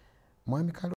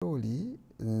 Mwami Kalooli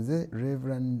nze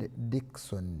Reverend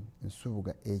Dickson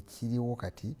Nsubuga ekiriwo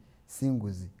kati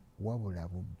singuzi wabula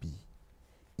bubbi.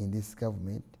 In this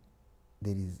government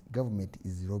government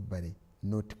is robbery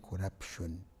not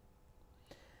corruption.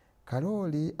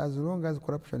 Kalooli, as long as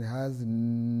corruption has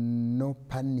no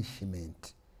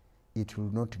punishment it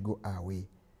will not go away.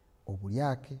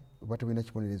 Obulyake oba tebulina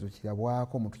kibonerezo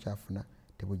kirabwako omuntu kyafuna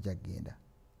tebujja kgenda.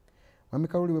 Mwami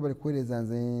Kalooli bwe bali kuweereza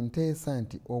nze nteesa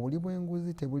nti obuli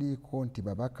bw'enguzi tebuliiko nti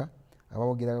babaka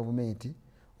abawogera gavumenti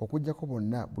okujjako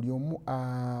bonna buli omu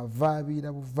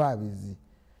avaabiira buvaabizi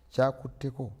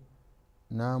kyakutteko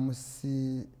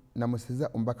namusiza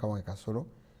omubaka wange Kasolo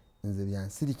nze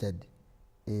byansirikadde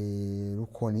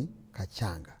Lukoni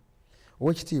Kacyanga.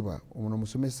 Owekitiibwa ono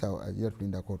omusomesa agira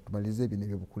tulindako tumalirize bino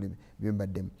ebyobukulu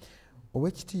byembaddemu.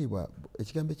 Owekitiibwa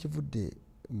ekigambo ekivudde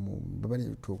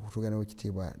tugana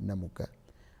owekitiibwa Namugga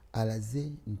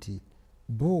alaze nti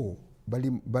bo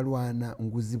balwana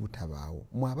nguzi butabaawo.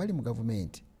 Mwe abali mu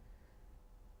gavumenti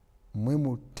mwe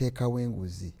muteekawo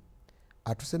enguzi.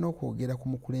 Atuse n'okwogera ku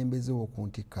mukulembeze w'oku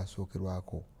ntikko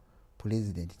asookerwako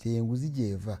pulezidenti ti enguzi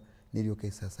gy'eva n'eryoka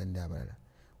esaasaanira abalala.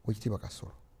 Owekitiibwa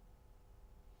Kasolo.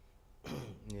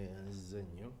 Nziza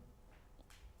nnyo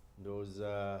ndowooza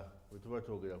bwe tuba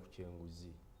twogera ku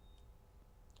kyenguzi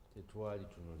tetwali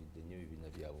tunuulidde nnyo ebibiina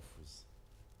byabufuzi.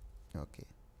 Okay.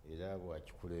 Era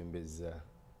bwakikulembeza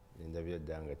nendabira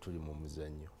ddala nga tuli mu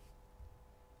muzannyo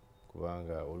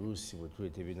kubanga oluusi bwe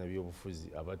tuleeta ebibiina by'obufuzi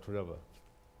abatulaba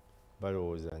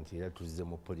balowooza nti era tuzze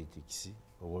mu politikisi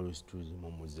oba oluusi tuli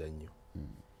mu muzannyo.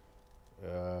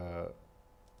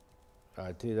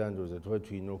 Ate era ndowooza tuba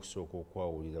tulina okusooka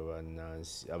okwawulira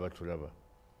bannansi abatulaba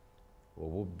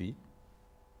obubbi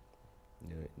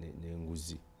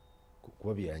n'enguzi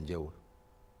kuba byanjawulo.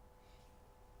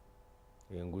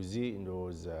 Enguzi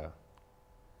ndowooza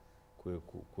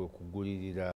kwe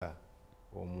kugulirira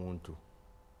omuntu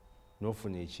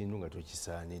n'ofuna ekintu nga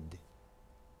tokisaanidde.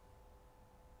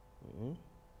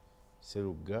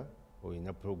 Sserugga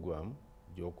olina puroguramu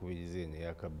gy'okubiriza eno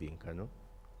ey'Akabbinkano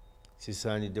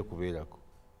sisaanidde kubeerako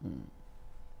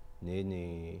naye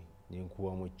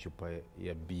nenkuwamu eccupa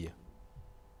ya bbiya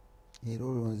Era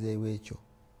olonzeewo ekyo.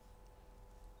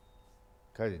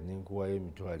 kale nenkuwayo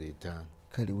 $50.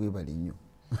 Kale weebali nnyo.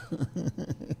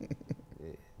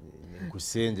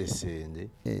 Nenkusendesende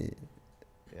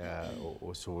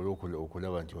osobole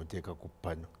okulaba nti oteeka ku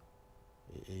ppano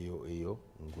eyo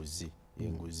nguzi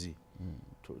enguzi.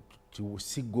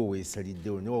 Si gwe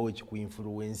weesaliddewo naye wawa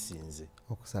ekikuinfuluwensinze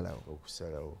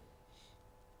okusalawo.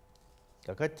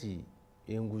 Kakati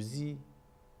enguzi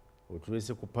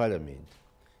otuleese ku paalamenti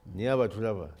naye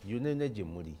abatulaba yonna yonna gye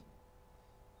muli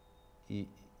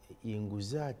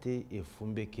enguzi ate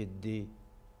efumbekedde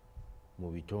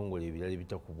mu bitongole ebirala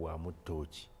ebitakubwamu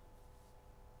ttooki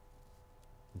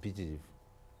mpitirivu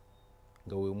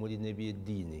nga we muli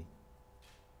n'ebyeddiini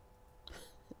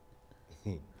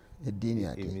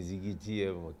emizigiti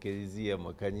amakereziya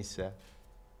amakanisa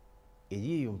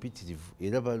eri eyo mpitirivu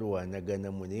era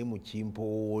balwanaganamu naye mu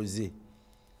kimpowooze.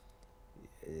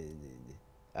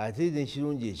 Ate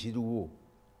n'ekirungi ekiriwo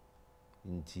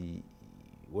nti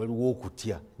waliwo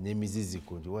okutya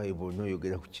n'emiziziko nti waayi bonna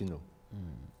oyogera ku kino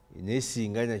naye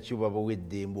singa nakyo babawo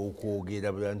eddembe okwogera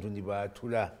abantu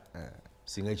ndibaatula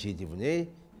singa kiyitivu naye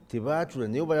tebaatula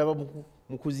naye balaba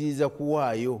mu kuziyiza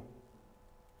kuwaayo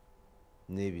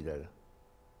n'ebirala.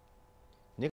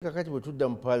 Naye kakati bwe tudda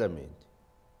mu paalamenti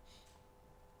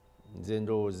nze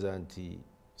ndowooza nti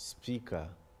sipiika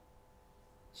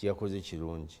kiyakoze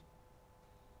kirungi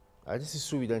ate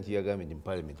sisuubira nti yagambye nti mu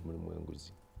paalamenti mulimu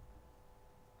enguzi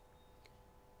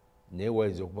naye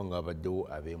wayinza okuba nga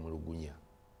wabaddewo abeemulugunya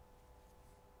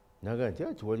naga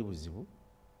nti tiwali buzibu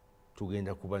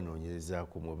tugenda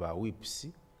kubanoonyerezaako mwe ba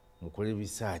wipusi mukole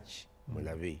research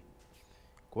mulabe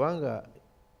kubanga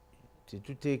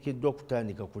tetuteekeddwa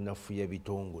kutandika kunafuya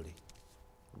bitongole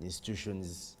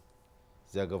institutions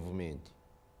za gavumenti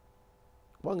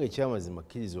kubanga ekyamazima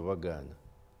kkiriza obagaana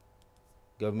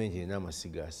gavumenti erina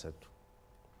amasiga 3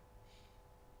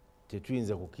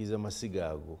 tetuyinza kukkiriza amasiga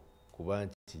ago kuba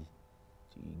nti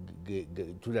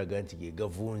tulaga nti ge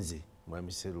gavunze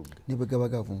mwami Sserugga ne bwe gaba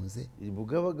gavunze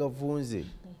bugaba gavunze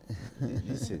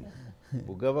listen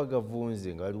bugaba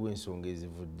gavunze nga waliwo ensonga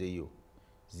ezivuddeyo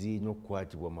zirina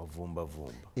okukwatibwa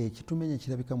mavumbavumba. Ekitumenya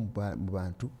kirabika mu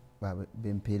bantu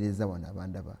bempeereza wano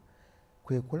abandaba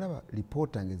kwe kulaba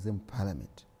lipoota ngeze mu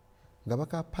paalamenti nga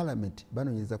baka paalamenti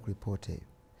banoonyereza ku lipoota eyo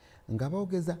nga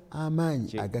bawogeza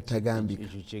amaanyi agatagambika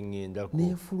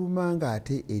nefuluma nga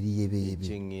ate eriyebeebe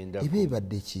eba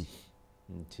ebadde ki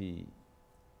nti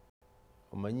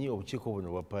omanyi obukiiko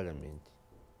buno bwa paalamenti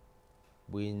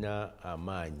buyina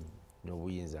amaanyi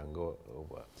n'obuyinza nga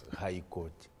high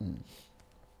court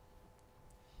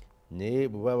naye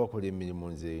bwe baba bakola emirimu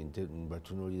nze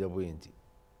mbatunuulira bwe nti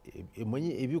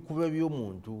emanyi ebikuba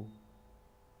by'omuntu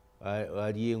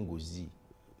ali enguzi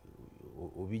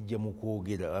obijja mu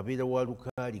kwogera abeera wa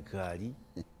lukaalikaali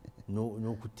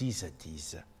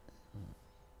n'okutiisatiisa.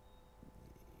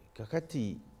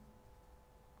 Kakati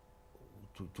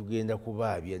tugenda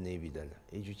kubaabya n'ebirala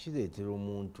ekyo kireetera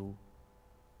omuntu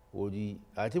oli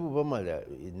ate bwe bamala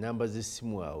enamba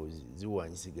z'essimu awo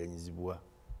ziwanyisiganyizibwa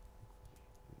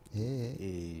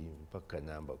mpaka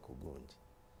namba ku gundi.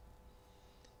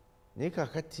 Naye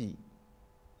kakati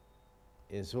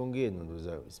ensonga eno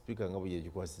ndoza sipiika nga bwe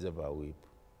yagikwasiza ba wiipu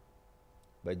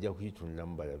bajja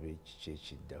kuyitunulamu balabe kiki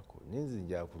ekiddako. Naye nze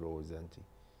nja kulowooza nti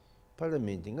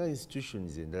palamenti nga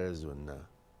institutions endala zonna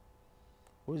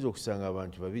oyinza okusanga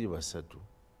abantu 2-3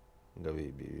 nga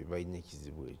balina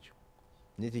ekizibu ekyo,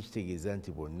 naye tekitegeeza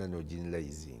nti bonna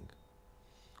nogeneralizinga.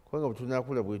 Kubanga bwe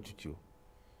tunaakula bwe tutyo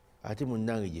ate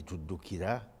munnange gye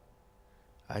tuddukira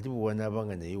ate bwe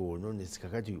wanaabanga naye woononesi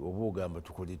kakati oba ogamba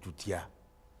tukole tutya,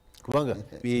 kubanga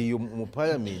eyo mu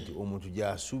palamenti omuntu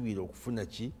gy'asuubira okufuna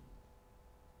ki,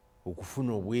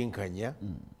 okufuna obwenkanya,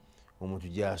 omuntu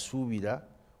gy'asuubira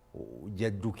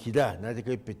gy'addukira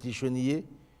n'ateekayo petitioni ye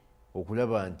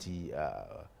okulaba nti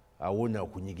awona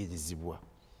okunyigirizibwa.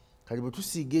 Kati bwe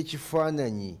tusiiga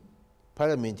ekifaananyi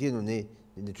palamenti eno ne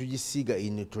tugisiiga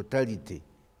in totality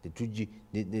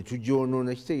ne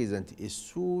tugyonoona, kitegeeza nti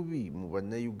essuubi mu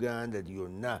bannayuganda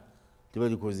lyonna liba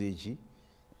likoze eki,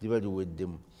 liba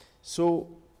liweddemu. So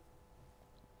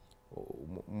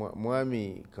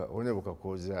mwami Honorable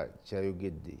Kakooza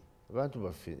kyayogedde, abantu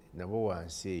baffe nabo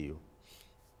wansi eyo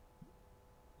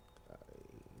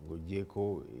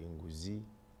ng'ogyeko enguzi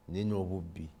ne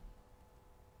n'obubbi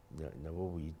nabo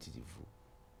buyitirivu.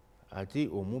 Ate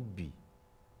omubbi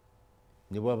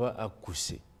ne bwaba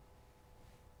akkuse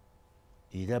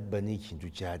era abba n'ekintu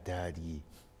ky'ataalye.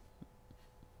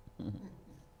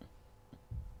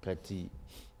 Kati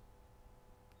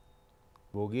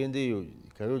bw'ogenda eyo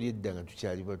Kalooli edda nga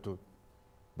tukyali bato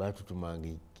baatutumanga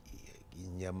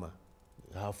ennyama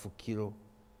hafu kilo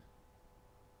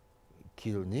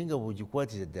naye nga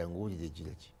bw'ogikwatira ddala ng'owulira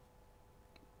egiraki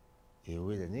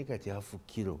ewera, naye kati hafu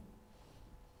kilo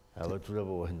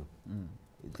abatulaba wano.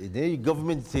 Naye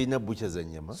gavumenti terina bukya za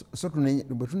nnyama. So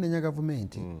bwe tunenya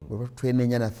gavumenti bwe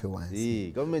twenenya naffe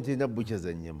wansi. Gavumenti terina bukya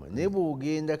za nnyama, naye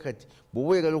bw'ogenda kati bw'oba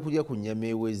oyagala okulya ku nnyama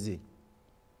eweze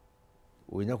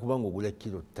olina kuba ng'ogula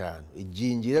kilo 5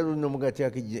 ejjinja, era lulina omugati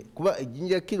kuba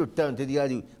ejjinja kilo 5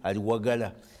 teri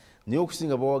aliwagala, naye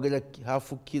okusinga bawagala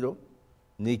hafu kilo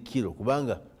ne kilo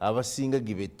kubanga abasinga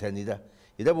gibettanira,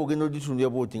 era bw'ogenda oditundira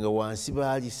bwoti nga wansi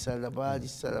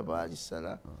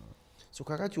baalisala. So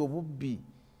kakati obubbi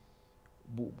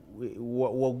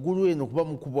waggulu eno kuba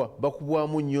mukubwa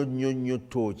bakubwamu nnyo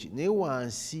tooki, naye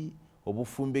wansi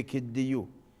obufumbekeddeyo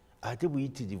ate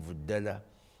buyitirivu ddala.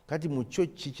 Kati mu kyo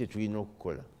ki kye tulina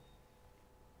okukola?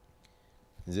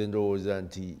 Nze ndowooza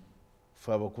nti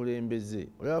ffe abakulembeze,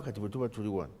 olaba kati bwe tuba tuli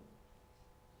wano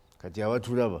kati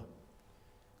abatulaba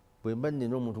bwe mba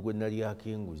nnina omuntu gwe nalyako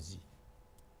enguzi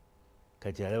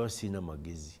kati alaba sirina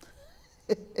magezi.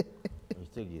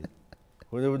 Okitegeera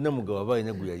Namuga waba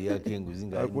alina gwe yalyako enguzi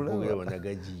ng'alimukwogera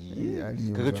banagagiye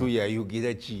kakati oyo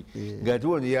ayogera ki ng'ate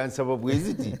ono yansaba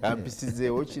bweziti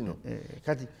ampisizeewo kino.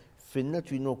 Kati ffenna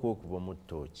tulina okwokuba mu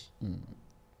ttooki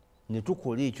ne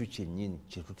tukola ekyo kyennyini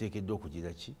kyetuteekeddwa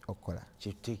okugira ki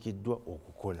kyetuteekeddwa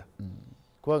okukola.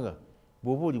 Kubanga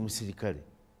bw'oba oli musirikale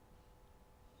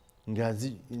nga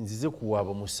nzize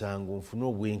kuwaaba musango nfune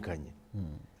obwenkanya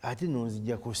ate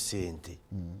nonzijjako ssente,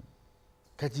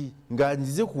 kati nga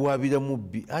nzize kuwaabira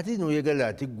mubbi ate noyagala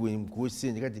ate gwe nkuwe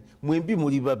ssente, kati mwembi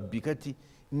muli babbi, kati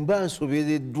mba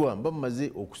nsobereddwa, mba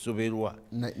mmaze okusoberwa.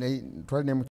 Twali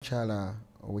ne mukyala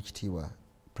ow'ekitiibwa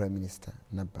Prime Minister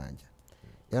Nabbanja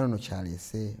era ono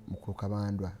kyaleese mukulu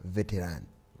Kabandwa veteran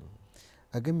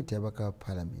agambye nti abaka ba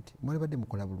Parliament mwalibadde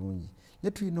mukola bulungi,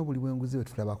 naye tulina obuli bw'enguzi bwe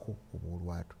tulabako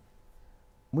obwolwatu.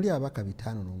 Muli abaka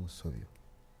 5 n'omusobyo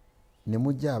ne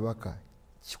mujja abaka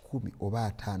 10 oba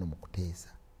 5 mu kuteesa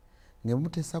nga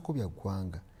muteesako bya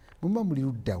ggwanga, muba muli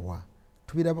luddawa?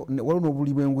 Waliwo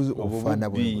n'obuli bw'enguzi obufaana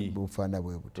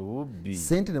bwe buto,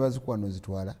 ssente ne bazikuwa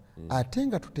n'ozitwala ate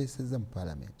nga tuteesezza mu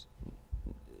Parliament.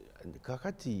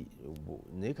 Kakati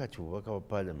naye kati obubaka bwa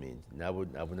Parliament abo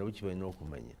nabo kibalina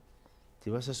okumanya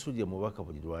tebasasulira mubaka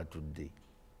buli lwatudde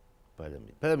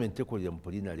Parliament tekolera mu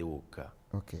polinale wokka.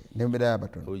 N'embeera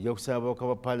y'abatono ojja kusaba ababaka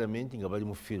ba Parliament nga bali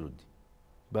mu field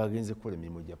bagenze kukola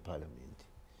emirimu gya Parliament,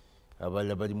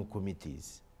 abalala bali mu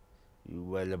committees,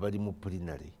 abalala bali mu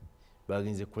polinale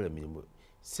bagenze kukola emirimu.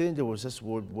 Sente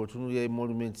bw'otunulira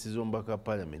emoluments z'omubaka wa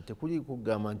Parliament tekuli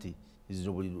kugamba nti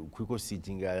zino kuliko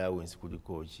sitting allowance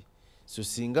kuliko ki. So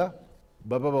singa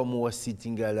baba bamuwa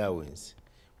sitting allowance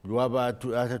lwaba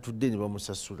atatudde ne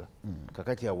bamusasula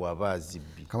kakati awo aba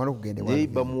azibbi, naye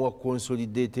bamuwa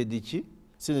consolidated ki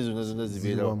sente zonna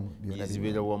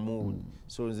zibeera wamu.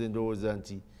 So nze ndowooza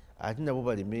nti ate nabo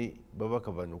baleme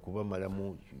babaka bano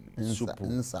kubamalamu supu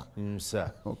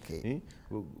nsa.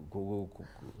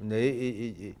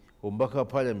 Naye omubaka wa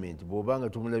palamenti bw'obanga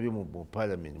tumulabye mu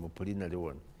palamenti mu plenary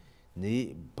wano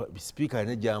naye sipiika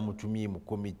alina gyamutumye mu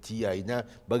komiti alina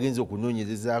bagenza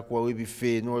okunoonyerezaako wawe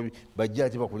ebifeeno bajja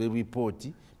ate bakole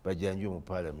ripooti bajanjwe mu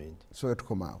palamenti. So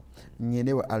tukomaawo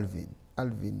nyenewa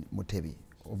Alvin Mutebi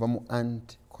ova mu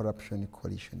Anti-Corruption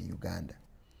Coalition Uganda.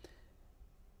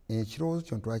 Ekirowoozo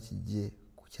kyo twakijje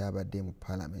ku kyabadde mu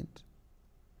palamenti.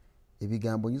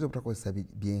 Ebigambo nyiza obutakozesa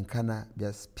byenkana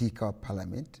bya sipiika wa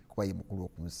palamenti kuba ye mukulu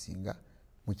okumusinga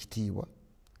mu kitiibwa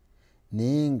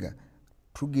naye nga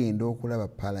tugenda okulaba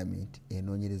palamenti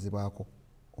enoonyerezebwako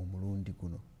omulundi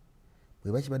guno.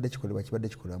 Bwe bakibadde kikolebwa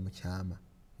mu kyama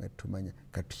nga tumanya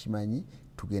katukimanyi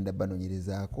tugenda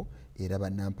banoonyerezaako era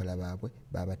bannampala baabwe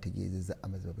babategeezezza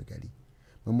amazima bwe gali.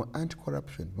 Mu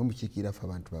anti-corruption mukiikira ffe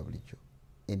abantu ba bulijjo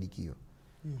NGO.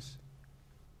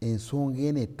 Ensonga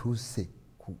eno etuuse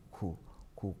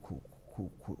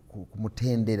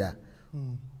kumutendera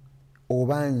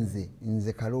oba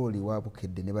nze Kalooli wa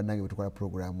Bukedde ne bannange bwe tukola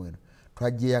puroguraamu eno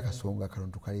twajjayo akasonga kano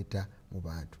tukaleeta mu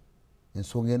bantu.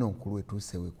 Ensonga eno nkulu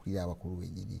etuuse wekulira abakulu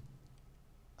bennyini.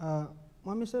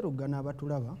 Mwami Sserugga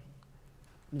n'abatulaba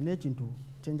nina ekintu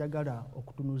kyenjagala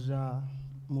okutunuza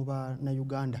mu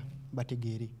bannayuganda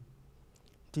bategeere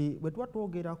nti bwe tuba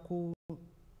twogera ku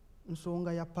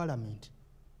nsonga ya palamenti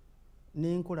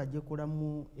n'enkola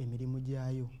gyekolamu emirimu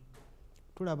gyayo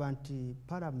tulaba nti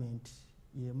palamenti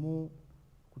yemu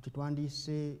ku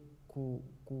kitwandiise ku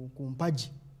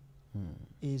mpagi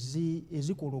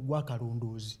ezikola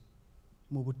ogwakalondoozi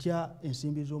mu butya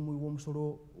ensimbi z'omuwi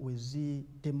w'omusolo we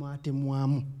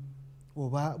zitemwatemwamu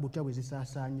oba butya bwe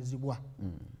zisaasaanyizibwa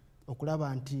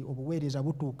okulaba nti obuweereza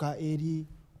butuuka eri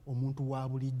omuntu wa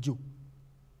bulijjo.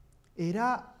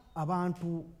 Era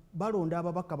abantu balonda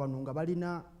ababaka bano nga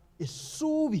balina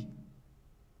essuubi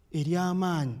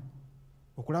ery'amaanyi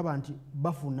okulaba nti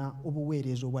bafuna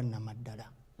obuweereza obwannamaddala.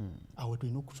 Awo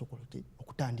tulina okusokola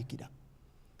okutandikira.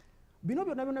 Bino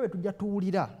byonna byonna bye tujja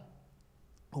tuwulira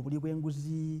obuli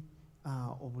bw'enguzi,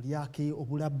 obulyake,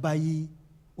 obulabbayi,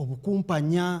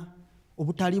 obukumpanya,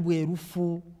 obutali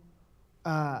bwerufu,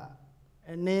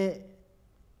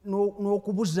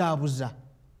 n'okubuzaabuza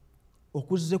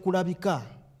okuzze kulabika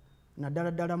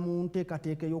naddala ddala mu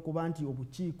nteekateeka ey'okuba nti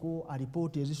obukiiko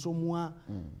alipoota ezisomwa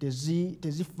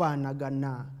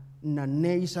tezifaanagana na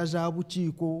neeyisa za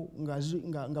bukiiko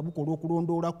nga bukola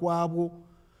okulondoola kwabwo.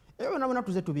 Ebyo byonna byonna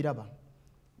tuze tubiraba.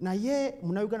 Naye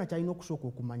munnayuganda kyalina okusooka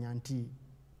okumanya nti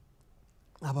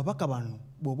ababaka bano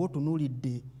bw'oba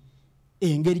otunuulidde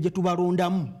engeri gye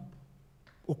tubalondamu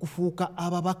okufuuka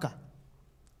ababaka,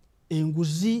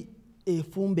 enguzi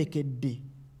efumbekedde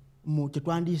mu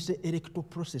kyetwandiise electoral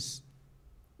process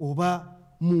oba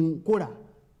mu nkola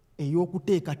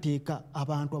ey'okuteekateeka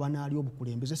abantu abanaali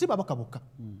obukulembeze. Si babaka bokka,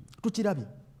 tukirabye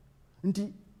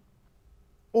nti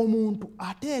omuntu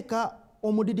ateeka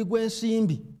omudidi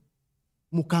gw'ensimbi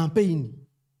mu kampeyini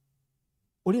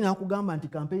oli naakugamba nti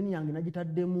kampeyini yange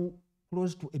nagitaddemu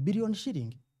close to $1 billion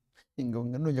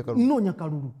nnoonya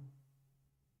kalulu.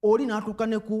 Oli naatuuka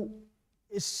ne ku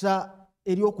essa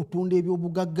ery'okutunda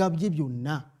ebyobugagga bye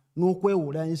byonna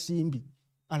n'okwewola ensimbi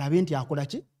alabe nti akola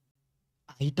ki?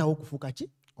 Ayitawo okufuuka ki?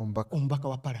 Omubaka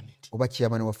wa palamenti oba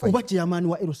kiyamaani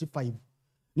wa LC5.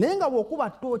 Naye nga bw'okuba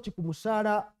ttooki ku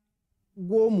musaala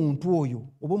gw'omuntu oyo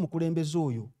oba omukulembeze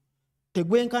oyo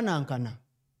tegwenkanankana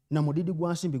na mudidi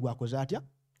gwa nsimbi gwakoze atya?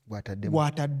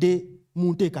 Gwatadde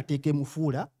mu nteekateeka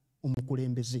emufuula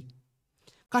omukulembeze.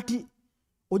 Kati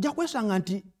ojja kwesanga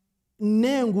nti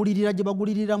n'engulirira gye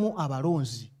baguliriramu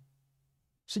abalonzi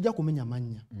sijja kumenya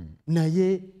mannya.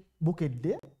 Naye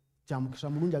Bukedde kyamukisa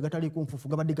mulungi agataliiko nfufu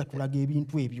gabadde gatulaga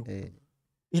ebintu ebyo.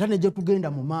 Era ne gye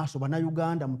tugenda mu maaso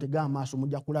bannayuganda mutege amaaso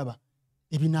mujja kulaba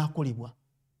ebinaakolebwa.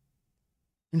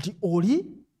 Nti oli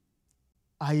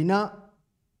ayina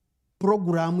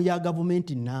puroguraamu ya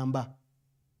gavumenti nnamba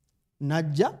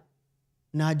najja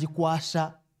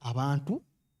n'agikwasa abantu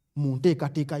mu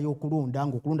nteekateeka y'okulonda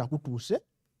ng'okulonda kutuuse.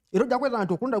 Era ojja kwesanga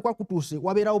nti okulonda kwa kutuuse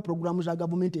wabeerawo puroguraamu za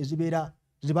gavumenti ezibeera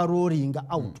ziba rolling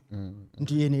out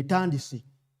nti eno etandise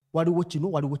waliwo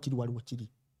kino waliwo kiri.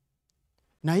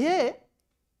 Naye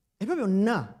ebyo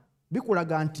byonna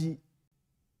bikulaga nti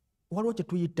waliwo kye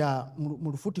tuyita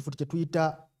mu lufutifuti kye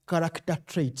tuyita character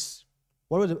traits.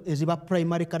 Waliwo eziba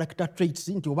primary character traits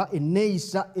nti oba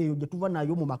enneeyisa eyo gye tuva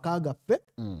nayo mu maka gaffe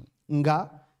nga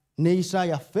neeyisa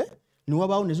yaffe, ne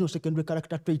wabaawo ne zino secondary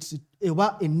character traits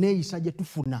oba enneeyisa gye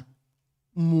tufuna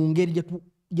mu ngeri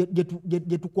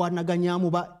gye tukwanaganyaamu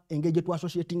ba engeri gye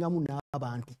twassociatingamu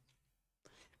n'abantu.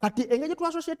 kati engeri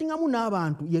twasosietingamu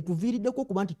n'abantu yetuviiriddeko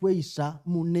okuba nti tweyisa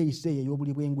mu nneeyisa eyo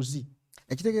ey'obuli bw'enguzi.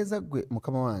 Ekitegeeza gwe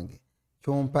mukama wange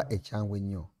kyompa ekyangu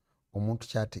ennyo omuntu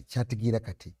kyategeera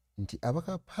kati nti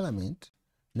abaka Parliament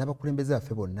n'abakulembeze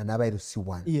baffe bonna n'aba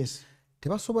LC1 Yes.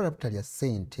 tebasobola butalya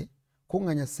ssente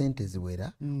kuŋŋanya ssente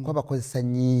ziwera kuba bakozesa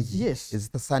nnyingi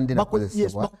ezitasaanidde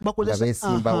nakozesebwa nga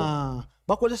beesimbawo.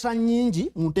 Bakozesa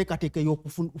nnyingi mu nteekateeka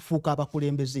ey'okufuuka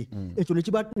abakulembeze. Ekyo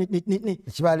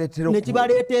ne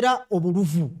kibaleetera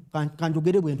obuluvu,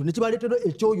 kanjogere bwentu, ne kibaleetera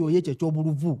ekyoyoyo ekyo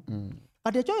eky'obuluvu.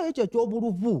 Kati ekyoyoyo ekyo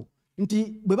eky'obuluvu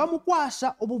nti bwe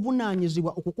bamukwasa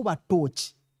obuvunaanyizibwa okukuba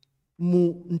tooki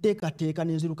mu nteekateeka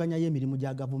n'enzirukanya y'emirimu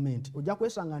gya gavumenti, ojja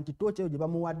kwesanga nti tooki eyo gye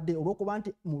bamuwadde olw'okuba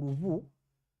nti mu luvu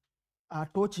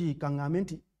tooki kaŋŋambe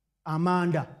nti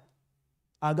amanda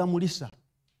agamulisa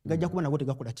gajja kuba nago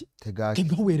tegakola ki?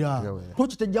 Tegawera.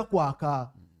 Tooki tejja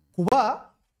kwaka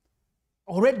kuba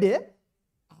already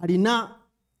alina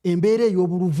embeera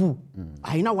ey'obuluvu,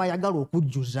 alina wayagala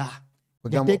okujjuza,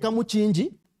 yateekamu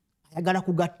kingi ayagala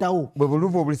kugattawo bwe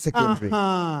buluvu obuli secondary.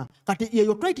 Kati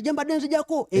yeyo trait gye mbadde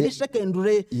nzijako eri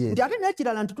secondary nti ate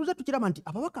n'ekirala nti tuze tukiraba nti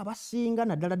ababaka abasinga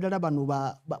naddala ddala bano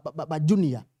ba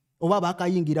junior oba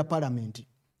bakayingira Parliament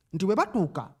nti bwe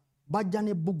batuuka bajja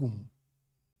n'ebbugumu.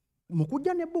 Mu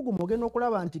kujja n'ebbugumu ogenda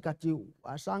okulaba nti kati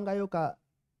wasangayo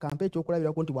kampe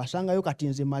ekyokulabirako nti wasangayo kati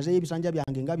nze mazeyo ebisanja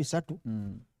byange nga 3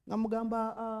 nga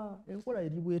mugamba enkola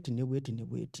eri bweti ne bweti ne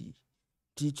bweti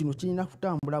kino kirina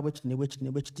kutambula bwekiti ne bwekiti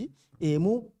ne bwekiti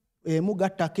emu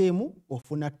gattako emu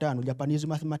ofuna 5 Japanese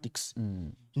mathematics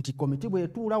nti komiti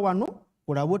bwetuula wano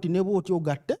kola bwoti ne bwoti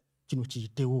ogatte kino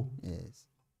kiyitewo.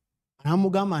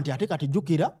 Namugamba nti ate kati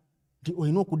jjukira nti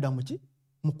olina okudda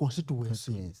mu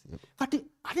constituency. Kati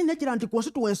ate nekira nti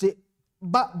constituency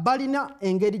balina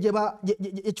engeri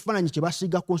ekifaananyi kye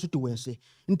basiiga constituency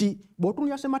nti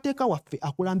bw'otunulira ssemateeka waffe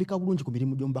akulambika bulungi ku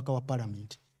mirimu gy'omubaka wa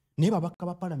Parliament. Naye babaka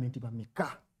ba Parliament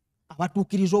bameka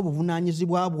abatuukiriza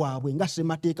obuvunaanyizibwa bwabwe nga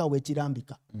ssemateeka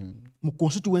weekirambika mu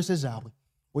constituency zaabwe.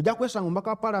 Ojja kwesanga omubaka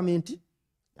wa Parliament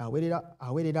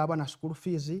aweerera abaana school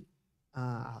fees,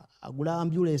 agula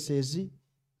ambulances,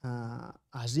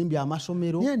 azimbye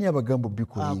amasomero. Ani abagamba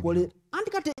bikulimba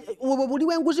anti kati buli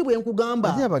bw'enguzi bwe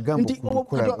nkugamba nti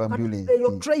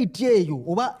eyo trait eyo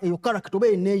oba eyo character oba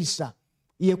eneeyisa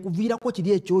yekuviirako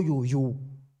kiri ekyoyoyo.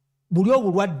 Buli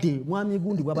obulwadde mwami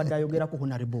gundi bwabadde ayogerako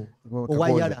honorable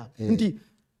owayala nti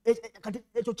kati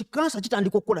ekyo kikansa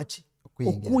kitandika okukola ki?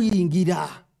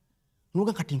 Okuyingira.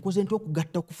 Noga kati nkoze nti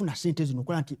okugatta okufuna ssente zino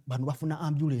okola nti bano bafuna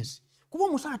ambulance kuba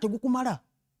omusala tegukumala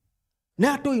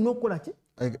naye ate olina okukola ki?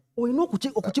 Olina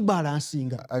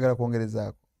okukibalansinga. Agala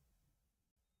kwongerezaako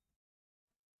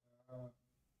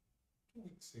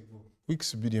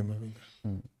weeks 2 emabega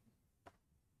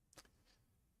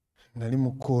nali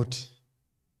mu kooti,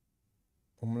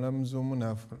 omulamuzi omu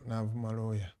n'avuma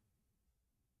looya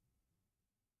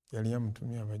yali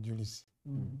amutumye abajulizi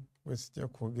bwe sijja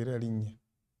kwogera linnya,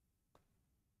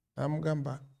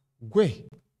 n'amugamba gwe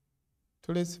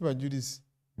toleese bajulizi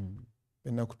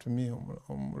benakutumye.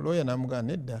 Looya n'amugamba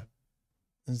nedda,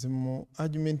 nze mu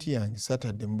argument yange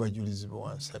Saturday mu bajulizi be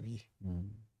wansabye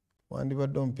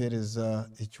wandibadde ompeereza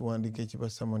ekiwandiiko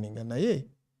ekibasa moninga, naye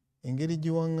engeri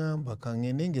gye waŋŋamba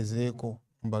kaŋŋende ngezeeko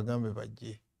mbagambe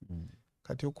bajje.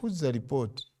 Kati okuzza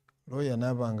lipooti looya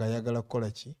n'abanga ayagala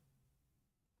kukola ki?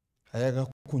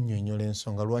 Ayagala kunnyonnyola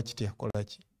ensonga lwaki teyakola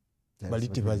ki? Bali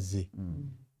tebazze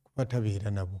kuba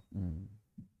tabeera nabo.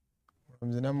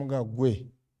 Nze namugamba gwe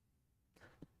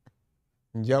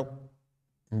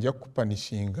nja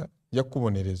kupanishinga, nja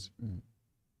kukubonereza.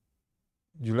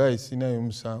 July siinayo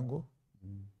omusango,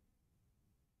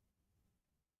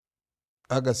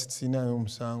 August siinayo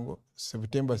omusango,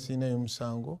 September siinayo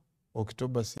omusango,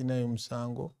 October siinayo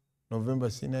omusango,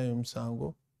 November siinayo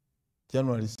omusango,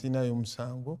 January siinayo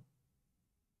omusango,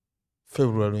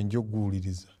 February nja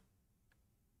okuguwuliriza.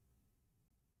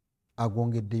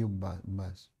 agwongeddeyo mu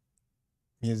maaso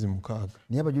myezi 6.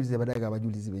 Naye abajulizi abadaga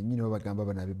abajulizi bennyini babagamba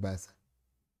bana bibbaasa.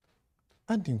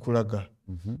 Anti nkulaga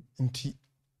nti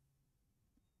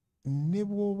ne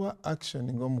bw'oba action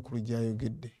ng'omukulu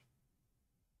gy'ayogedde,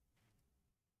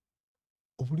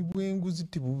 obuli bw'enguzi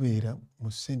tebubeera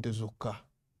mu ssente zokka.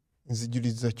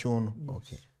 Nzijuliza kyono.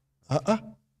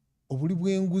 Obuli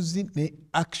bw'enguzi ne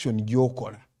action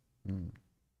gy'okola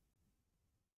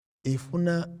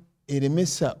efuna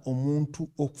eremesa omuntu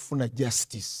okufuna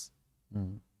justice.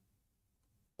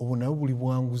 Obwo nabwo buli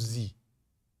bwanguzi.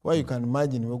 Why you can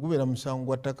imagine wegubeera musango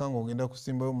gwa ttaka ng'ogenda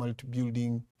kusimbayo multi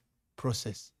building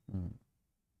process.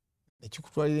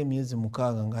 Ekikutwalira emyezi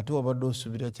 6 ng'ate wabadde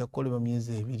osuubira kyakolebwa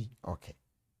myezi 2.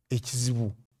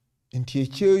 Ekizibu nti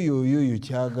ekyoyoyoyo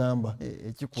kyagamba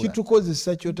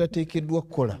kitukozesa kyotateekeddwa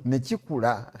kukola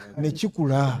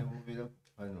nekikula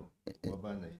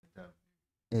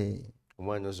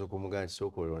omwana osooka omugamba nti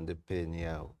sooka olonde peeni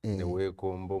yaawo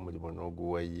neweekomba omulimu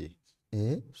n'oguwaye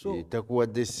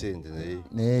takuwadde sente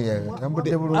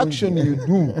action you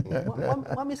do.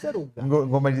 Mwami Sserugga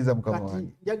ng'omaliriza mukama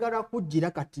wange njagala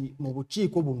kujjira kati mu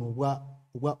bukiiko buno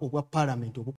obwa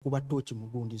palamenti obukuba ttooki mu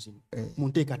gundi zino mu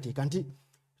nteekateeka nti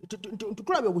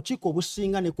tulabye obukiiko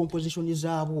obusinga ne composition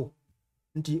zaabwo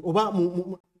nti oba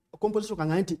composition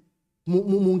kanga nti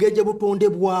mu ngeri gye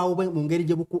butondebwawo mu ngeri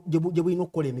gye bulina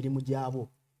okukola emirimu gyabwo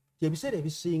ebiseera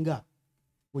ebisinga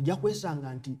ojja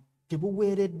kwesanga nti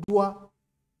tebuweereddwa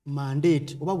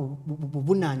mandate oba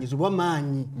buvunaanyizibwa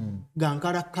maanyi ga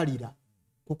nkalakkalira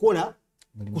kukola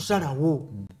kusalawo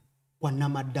kwa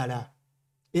nnamaddala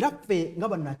era ffe nga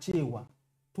bannakyewa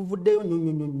tuvuddeyo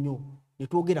nnyo ne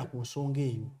twogera ku nsonga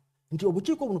eyo nti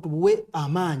obukiiko buno tubuwe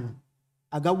amaanyi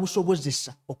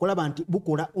agabusobozesa okulaba nti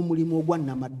bukola omulimu ogwa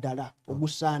nnamaddala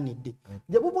ogusaanidde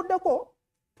gye buvuddeko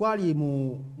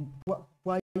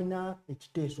twalina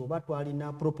ekiteeso oba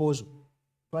twalina proposal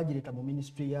twagireeta mu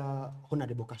ministry ya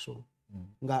Honorable Kasolo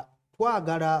nga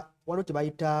twagala waliwo kye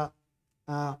bayita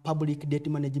public debt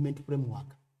management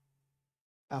framework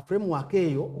framework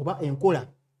eyo oba enkola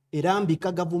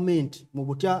erambika gavumenti mu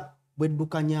butya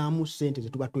bweddukanyaamu ssente ze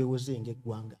tuba twewoze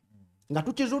ng'eggwanga nga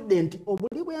tukizudde nti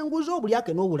obuli bw'enguzi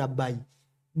obulyake n'obulabbayi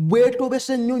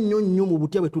bwetobese nnyo mu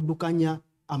butya bwe tuddukanya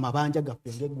amabanja gaffe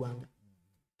ng'eggwanga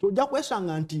tojja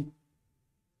kwesanga nti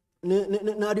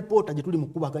na alipoota gye tuli mu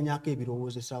kubaganyako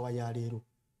ebirowoozo essaawa ya leero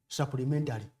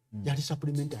supplementary yali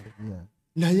supplementary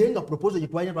naye nga proposal gye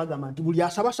twalina twagamba nti buli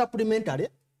asaba supplementary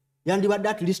yandibadde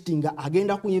at least nga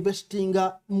agenda ku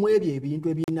investinga mu ebyo ebintu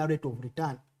ebirina rate of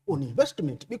return on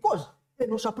investment because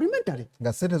eno supplementary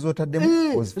nga sente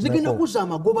zotaddemu zigenda kuzza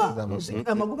amagoba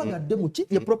gadde mu ki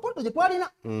ye proposal gye twalina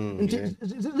nti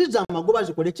zizza amagoba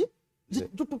zikole ki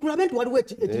tulabe nti waliwo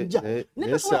ekijja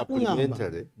naye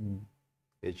supplementary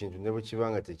ekintu ne bwe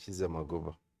kibanga tekizza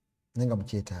magoba naye nga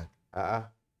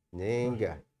mukyetaaga naye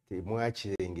nga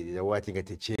temwakirengerera waati nga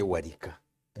tekyewalika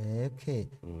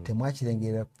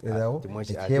temwakirengererawo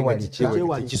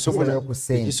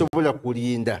tekisobola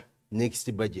kulinda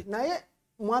next budget naye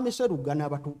mwami Sserugga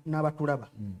n'abatulaba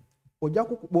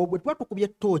bwe tuba tukubye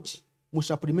ttooki mu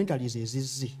supplementaries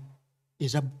ezizze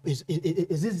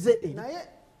naye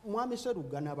mwami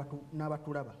Sserugga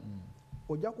n'abatulaba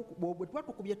bwe tuba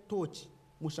tukubye ttooki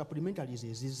mu supplementaries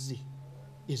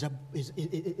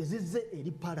ezizze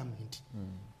eri palamenti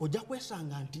ojja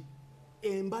kwesanga nti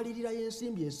embalirira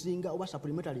y'ensimbi esinga oba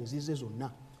supplementary ezizze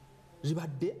zonna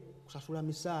zibadde kusasula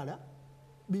misaala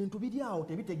bintu biri awo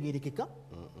tebitegeerekeka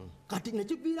kati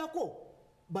nekiviirako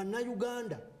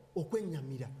bannayuganda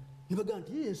okwennyamira nibaga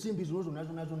nti ensimbi zino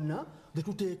zonna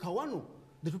zetuteeka wano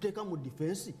zetuteeka mu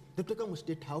defense zetuteeka mu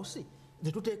state house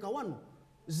zetuteeka wano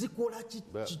zikola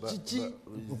kiki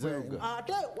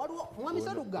ate waliwo mwami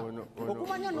Sserugga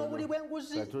okumanya n'obuli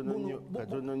bw'enguzi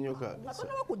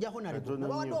kujjaho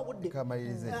nabawadde obudde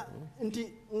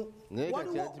nti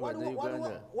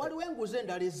waliwo enguzi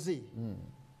endala ezze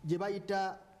gye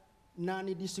bayita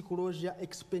non-disclosure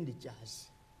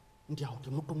expenditures nti awo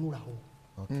temutunulawo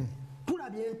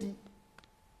tulabye nti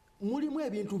mulimu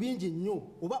ebintu bingi nnyo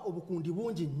oba obukundi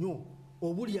bungi nnyo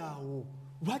obuli awo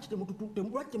lwaki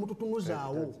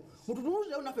temututunuzaawo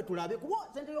mututunuzeewo naffe tulabe kuba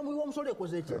sente y'omuwi w'omusolo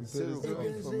ekoze ekimuwe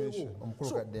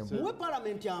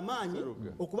palamenti amaanyi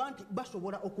okuba nti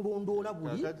basobola okulondoola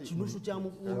buli kinusu kya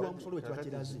muwi wa musolo we kiba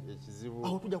kiraze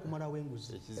awo tujja kumalawo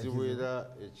enguzi ekizibu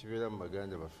era ekibeera mu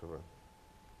baganda baffe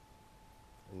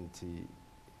nti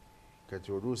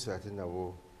kati oluusi ate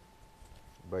nabo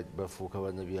bafuuka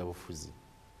bannabyabufuzi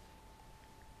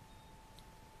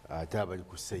ate abali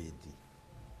ku sayidi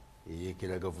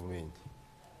eyeekera gavumenti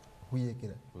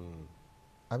kuyekera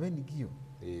abendigiyo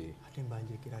ate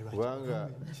mbanjekera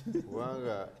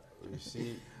kubanga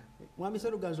mwami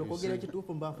Sserugga nze okwogera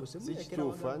ekituufu mbafuse si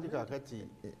kituufu andi kaakati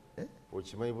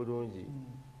okimanyi bulungi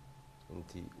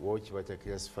nti wokibata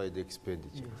classified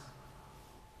expenditure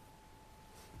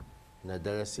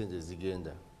naddala sente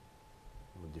zigenda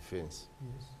mu defense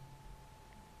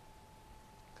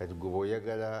kati gwe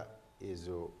oyagala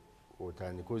ezo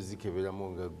otandika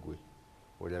ozikeberamu nga ggwe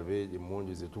olabe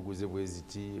emmundu zetuguze bwe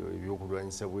ziti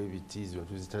ebyokulwanyisa bwe biti zino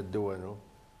tuzitadde wano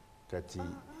kati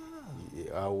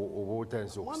awo oba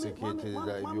otandisa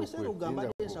okuseketerera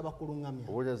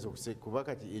kuba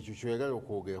kati ekyo kyoyagala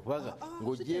okwogera kubanga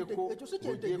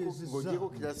ng'ogyeko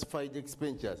classified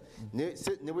expenditures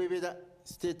ne bwebeera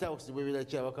state house ne bwebeera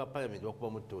kyabaka parliament bakuba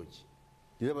mu ttooki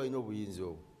era balina obuyinza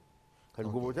obwo kati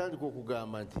gwe bwotandika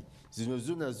okugamba nti zino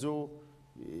zo nazo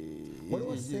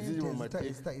ziri mu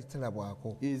mateeka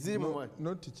ezitalabwako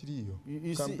noti kiriyo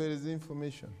kampereza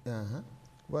information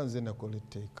kuba nze nakola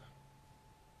etteeka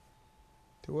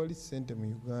tewali ssente mu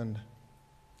Uganda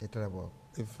etalabwako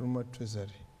efuluma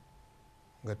treasury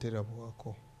nga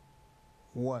terabwako.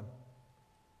 1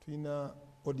 tulina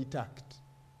audit act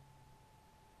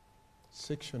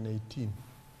section 18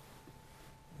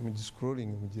 mugiscrolling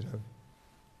mugirabe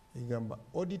egamba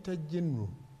auditor general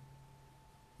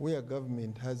where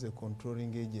government has a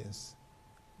controlling agency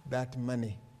that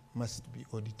money must be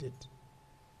audited.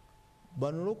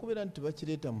 Bano olw'okubeera nti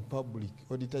bakireeta mu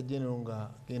public auditor general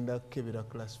nga agenda kukebera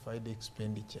classified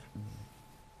expenditure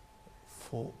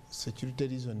for security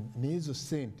reason nezo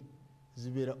sente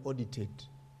zibeera audited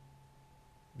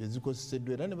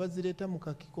bezikozeseddwa era ne bazireeta mu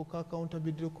kakiiko ka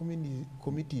accountability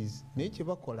committees naye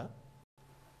kyebakola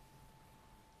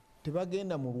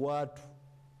tebagenda mu lwatu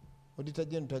auditor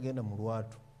general tagenda mu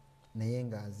lwatu naye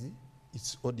ngazi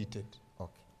it's audited.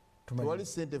 Okay. Tewali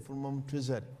sente fuluma mu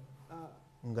treasury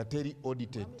nga teri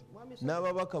audited.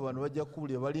 N'ababaka bano bajja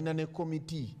kuwulira balina ne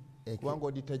committee kubanga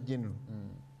auditor general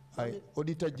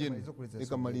auditor general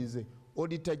ekamalize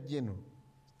auditor general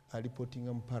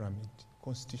alipotinga mu parliament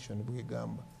constitution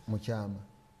bwegamba mukyama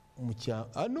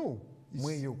no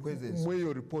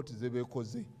mweyo report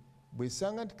zebekoze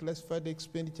bwesanga nti classified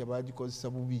expenditure bagikozesa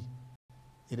bubi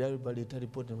era baleeta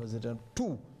report nebazeta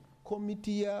 2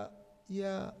 committee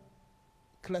ya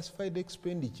classified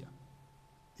expenditure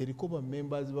eriko ba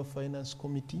members ba finance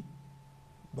committee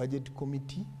budget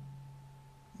committee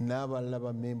n'abalala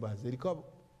ba members eriko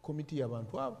committee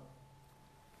y'abantu abo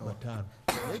batano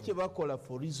naye kyebakola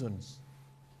for reasons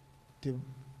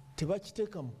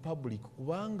tebakiteeka mu public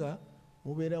kubanga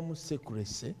mubeera mu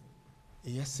secrecy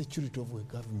eya security of a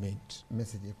government.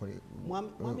 Message ekole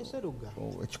Mwami Sserugga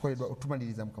ekikoledwa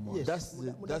otumaliriza mukama wange. That's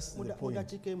the point.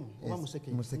 Mudatikemu oba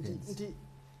musekenzi nti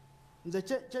nze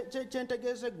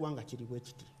kyentegeeza eggwanga kiri bwe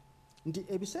kiti nti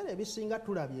ebiseera ebisinga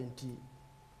tulabye nti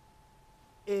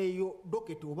eyo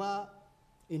doketi oba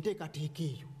enteekateeka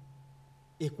eyo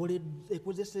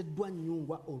ekozeseddwa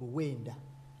nnyungwa oluwenda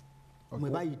mwe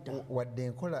bayita wadde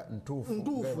enkola ntuufu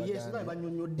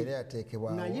banyonyodde era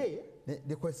yateekebwawo naye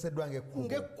likozeseddwa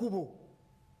ng'ekkubo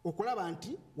okulaba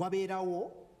nti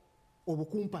wabeerawo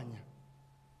obukumpanya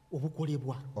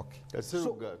obukolebwa.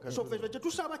 So ffe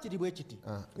kyetusaba kiri bwe kiti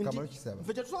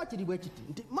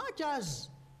nti machas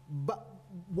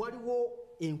waliwo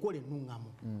enkola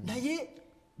ennuŋŋamu naye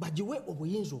bagiwe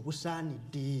obuyinza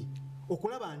obusaanidde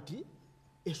okulaba nti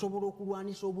esobola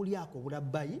okulwanisa obulyako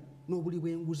obulabbayi n'obuli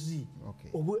bw'enguzi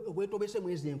obwetobese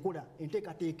mwezi enkola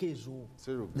enteekateeka ezo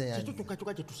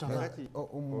kitutukakyuka kyetusaba.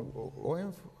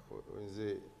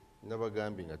 Nze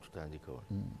nabagambye nga tutandika wano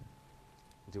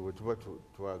nti bwe tuba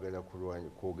twagala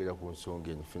kwogera ku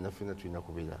nsonga eno ffenna tulina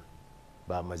kubeera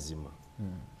b'amazima.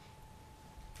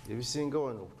 Ebisinga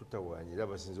wano okututawaanyira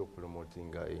basinze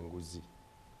okupromotinga enguzi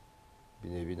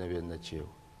bino ebibiina bya nakyewa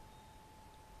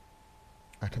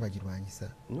ate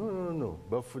bagirwanyisa no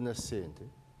bafuna ssente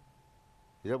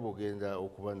era bw'ogenda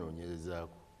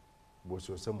okubanoonyerezaako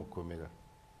bw'osoosa mu kkomera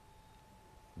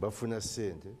bafuna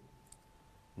ssente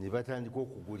ne batandika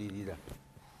okugulirira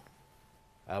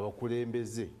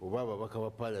abakulembeze oba ababaka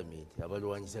ba palamenti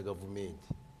abalwanyisa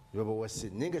gavumenti ne babawa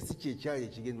ssente naye nga si kyekyali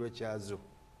ekigendwa kyazo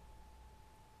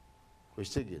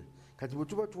okitegeera. Kati bwe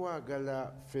tuba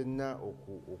twagala ffenna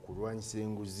okulwanyisa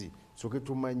enguzi soke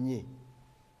tumanye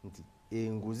nti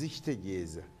enguzi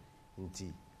kitegeeza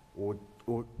nti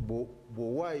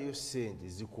bw'owaayo ssente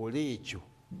zikole ekyo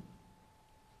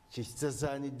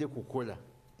kyekitasaanidde kukola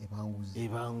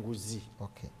ebanguzi.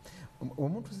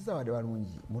 Omuntu siza wadde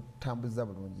walungi mutambuza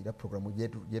bulungi era programu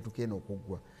gyetukeena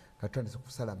okuggwa katutandise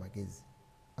kusala amagezi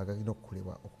agagenda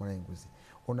okukolebwa okumala enguzi.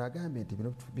 Ono agambye nti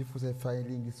bino bifuuse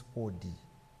filing squad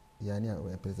yani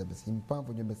yapereza besi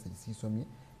mpanvu nyo message sisomye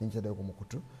ninkyaddayo ku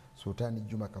mukutu Sultani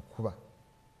Juma Kakuba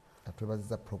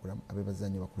atwebaziza programu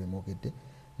abebazanyi bakulu Bukedde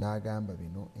n'agamba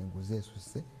bino enguzi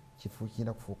esusse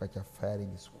kifuukirina kufuuka kya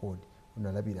firing squad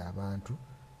unalabira abantu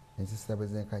ensisira bwe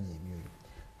zenkanya emyoyo.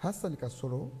 Hassan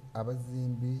Kasolo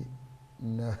abazimbi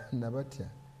nabatya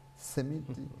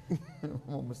semiti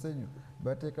mu musenyu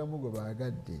bateekamu gwe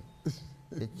baagadde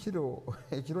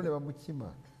ekiro ne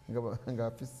bamukima nga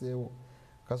afiseewo.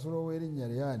 Kasolo w'erinnya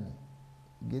lyani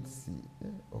getsi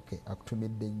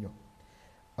akutumidde nnyo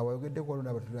awayogedde ku waliwo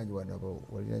n'abatulanyi wano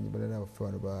waliranyi balala abaffe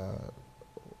wano ba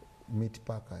meat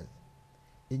packers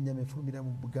ennyama efulumira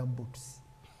mu gambutusi.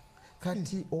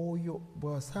 Kati oyo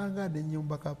bw'asanga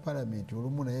n'ennyumba ka palamenti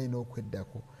olumu naye alina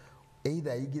okweddako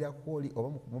either ayigira kwoli oba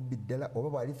mukumubbi ddala oba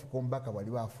bwalifuka omubaka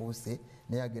bwali bafuuse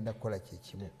naye agenda kukola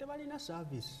kyekimu. Tebalina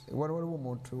service. Waliwo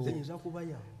omuntu Ziyinza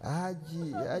kubayawo.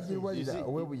 Haji Lwalira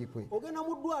ow'ebuyikwe. Ogenda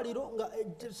mu ddwaliro nga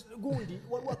gundi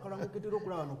waliwo akalangukitira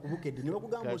okulaba no ku Bukedde ne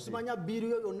bakugamba osimanya biiri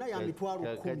yo yonna ya mitwalo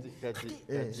 10.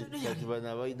 Kati bano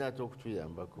abalina ate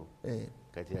okutuyambako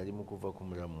kati ali mu kuva ku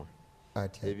mulamwa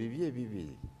ebibye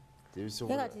ebibiri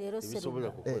tebisobola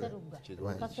kukola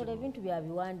kasola ebintu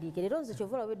byabiwandiike leero nze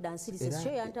kyovula wedda nsirise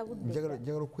kyo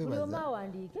yantabudde buli omu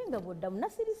awandiike nga bwoddamu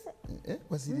nasirise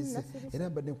era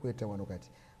mbadde nkuleeta wano kati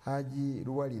Haji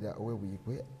Lwalira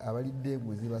ow'ebuyikwe abalidde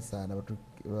enguzi basaana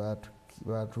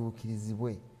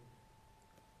batuukirizibwe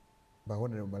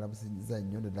bahonere mu balamusiza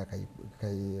nnyo ddala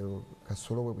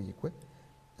kasolo ow'ebuyikwe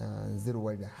nze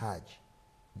Lwalira Haji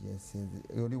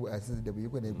oli asinzidde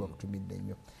buyikwe naye gwakutumidde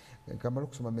nnyo kamala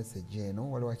okusoma message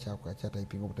eno waliwo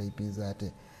akyatayipinga obutayipinza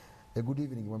ate. A good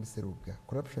evening, Mwami Sserugga.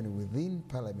 Corruption within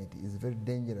parliament is very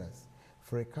dangerous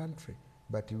for a country,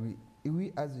 but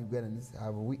we as Ugandans,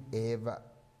 have we ever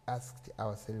asked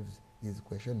ourselves these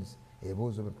questions?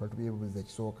 Ebibuuzo bye twali tubibuuza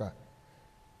ekisooka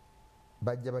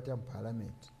bajja batya mu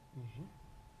parliament,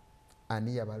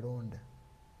 ani yabalonda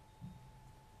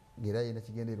ng'era yena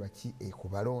kigendererwa ki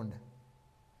ekubalonda,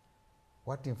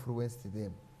 what influenced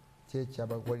them,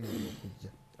 kyekyabagwaliriza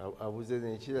okujja. abuze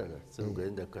n'ekirala Sserugga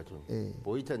yenda Katonda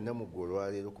bw'oyita Namuggo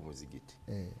olwaleero ku muzigiti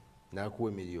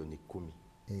n'akuwa miliyoni 10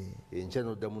 enkya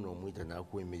n'oddamu n'omuyita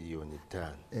n'akuwa miliyoni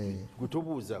 5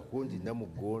 gutobuuza kundi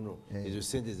Namuggo ono ezo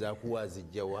sente z'akuwa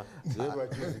azijjawa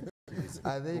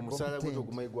omusaala gwe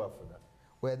togumanyi gwafuna.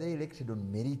 Were they elected on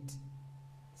merit?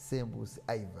 Sembusi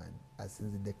Ivan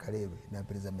asinzidde Kalooli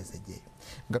n'ampereza message eyo.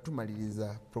 Nga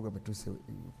tumaliriza program etuuse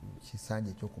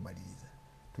kisanja ekyokumaliriza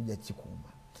tujja kikuuma.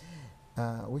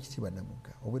 Wekitiibwa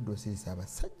Namugga obwedda osirisa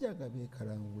abasajja nga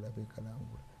beekalangula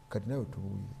kati nawe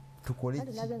tubuulire tukole ki?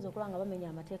 Nagenza okulaba nga bamenya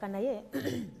amateeka naye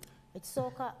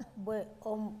ekisooka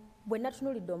bwe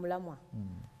natunulidde omulamwa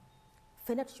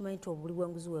ffenna tukimanyi nti obuli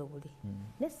bw'enguzi weebuli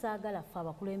ne saagala ffe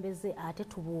abakulembeze ate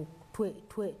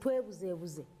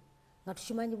twebuzeebuze nga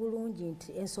tukimanyi bulungi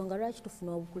nti ensonga lwaki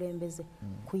tufuna obukulembeze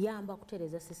kuyamba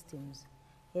kutereeza systems.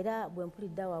 Era bwe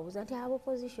mpulidde awabuuza nti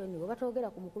opposition bwe batoogera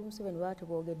ku mukulu Museveni baba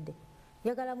teboogedde,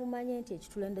 njagala mumanye nti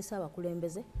ekitulembesa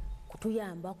abakulembeze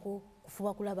kutuyambako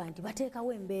kufuba kulaba nti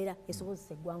bateekawo embeera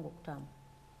esobozesa eggwanga okutambula.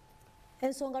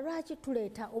 Ensonga lwaki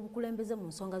tuleeta obukulembeze mu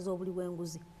nsonga z'obuli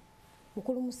bw'enguzi,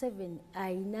 mukulu Museveni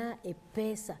ayina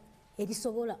eppeesa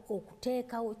erisobola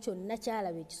okuteekawo kyonna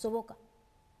kyalaba ekisoboka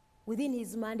within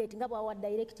his mandate nga bw'awa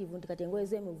directive nti kati engoye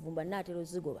z'emivumba naatera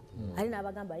ozigoba ali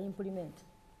n'abagamba implement.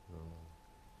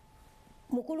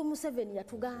 Mukulu Museveni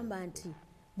yatugamba nti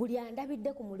buli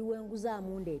andabidde ku muli w'enguzi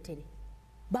amundeetere,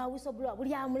 bawisobula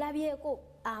buli amulabyeko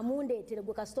amundeetere,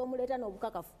 gwe kasita omuleeta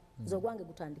n'obukakafu nze ogwange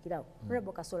gutandikirawo.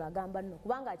 Honorable Kasola agamba nno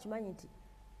kubanga akimanyi nti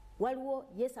waliwo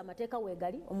yes amateeka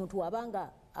weegali omuntu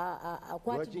wabanga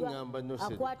akwatiddwa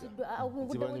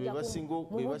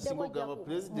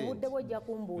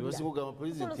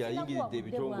ayingiridde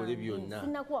ebitongole byonna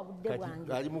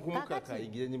ali mu kumukaka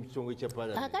ayingire ne mu kitongole kya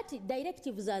parliament. Kakati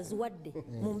directives aziwadde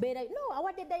mu mbeera no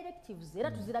awadde directives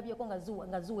era tuzirabyeko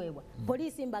nga ziweebwa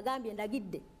poliisi mbagambye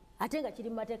ndagidde ate nga kiri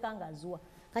mu mateeka nga aziwa.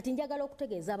 Kati njagala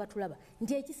okutegeeza abatulaba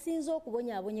nti ekisinza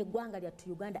okubonyaabonya eggwanga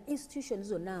lyattu Uganda institutions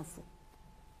zonna nfu,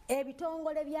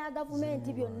 ebitongole bya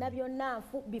gavumenti byonna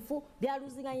bifu bya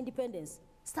losing independence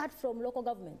start from local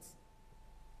governments.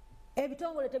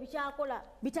 Ebitongole tebikyakola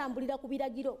bitambulira ku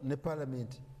biragiro ne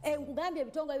parliament. Nkugambye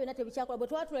ebitongole byonna tebikyakola bwe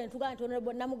twatula ne tugamba nti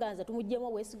Honorable Namuganza tumuggyemu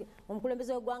obwesige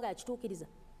omukulembeze w'eggwanga yakituukiriza.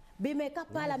 Bimeka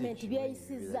parliament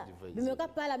byeyisizza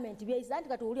anti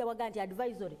kati owulira waga nti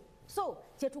advisory. So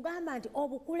kyetugamba nti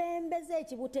obukulembeze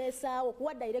ekibuteesaawo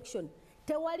kuwa direction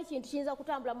tewali kintu kiyinza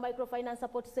kutambula mu microfinance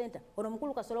support center ono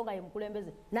mukulu Kasolonga ye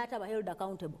mukulembeze n'ataba held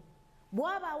accountable.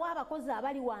 Bw'abaawo abakozi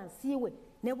abali wansiiwe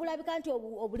ne bulabika nti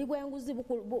obuli bw'enguzi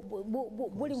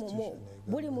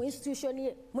buli mu institution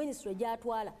ye ministry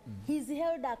gy'atwala he is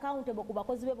held accountable ku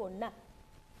bakozi be bonna,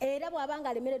 era bw'abanga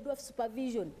alemereddwa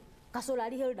supervision Kasola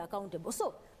ali held accountable.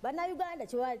 So bannayuganda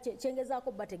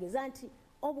kyengezaako bategeeza nti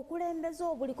obukulembeze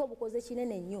obuliko bukoze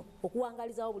kinene nnyo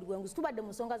okuwangalizawo buli bw'enguzi. Tubadde mu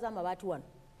nsonga z'amabaati wano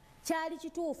kyali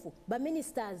kituufu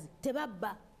baministers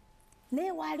tebabba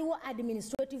naye waaliwo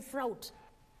administrative fraud,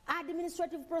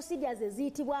 administrative procedures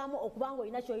eziyitibwamu okubanga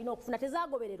olina kyolina okufuna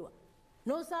tezagobererwa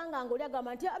n'osanga nga oli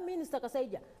agamba nti minisita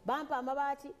Kasaija bampa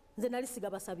amabaati nze nali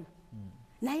sigabasabye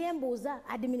naye mbuuza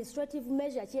administrative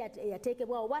measure ki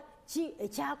yateekebwawo oba ki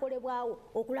ekyakolebwawo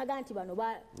okulaga nti bano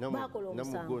bakola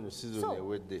omusango.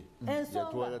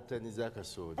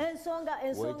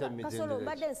 Kasolo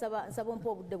mbadde nsaba mpa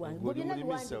obudde bwange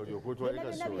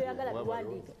byonna byoyagala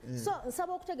biwandiike. So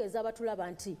nsaba okutegeeza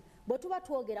abatulaba nti bwe tuba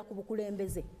twogera ku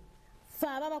bukulembeze ffe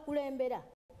ababakulembera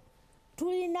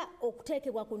tulina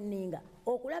okuteekebwa ku nninga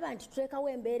okulaba nti tuteekawo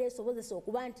embeera esobozesa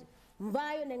okuba nti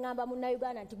nvaayo ne ŋŋamba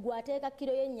munnayuganda nti gwateeka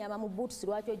kiro y'ennyama mu buutusi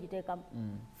lwaki ogiteekamu.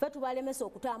 Ffe tubalemesa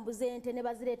okutambuza ente ne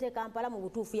bazireeta e Kampala mu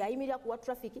butuufu yayimirira kuwa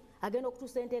traffic agenda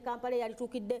okutuusa ente e Kampala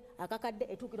eyalituukidde akakadde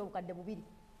etuukira obukadde 2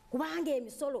 kubanga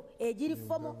emisolo egiri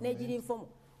fomo n'egiri nfomo.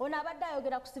 Ono abadde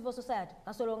ayogera ku civil society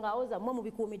Kasolo ng'awoza mmwe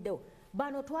mubikuumiddewo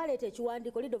bano twaleeta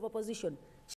ekiwandiiko leader of opposition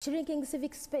shrinking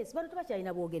civic space bano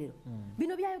tebakyalina bwogerero.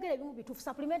 Bino byayogera ebimu bituufu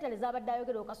supplementary zabadde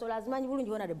ayogerero Kasolo azimanyi bulungi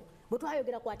honorable bwe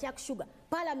twayogera ku attack sugar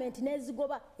parliament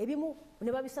n'ezigoba ebimu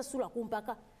ne babisasula ku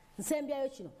mpaka. Nsembyayo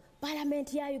kino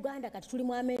parliament ya Uganda kati tuli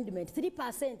mu amendment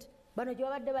 3% bano gye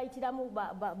babadde bayitiramu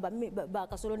ba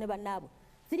Kasolo ne bannaabo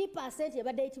 3%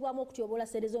 yabadde yitibwamu okutyoboola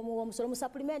sente z'omusolo mu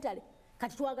supplementary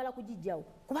kati twagala kugijjawo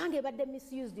kubanga ebadde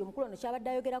misused. Omukulu ono kyabadde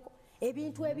ayogerako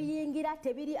ebintu ebiyingira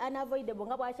tebiri unavoidable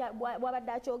nga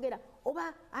bwabadde akyogera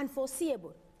oba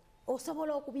unforeseeable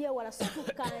osobola okubyewala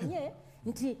sotukanye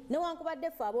nti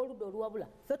newankubadde ffe ab'oludda oluwabula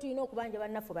ffe tulina okubanja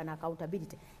bannaffe bano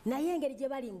accountability naye engeri gye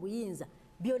bali mbuyinza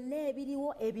byonna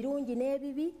ebiriwo ebirungi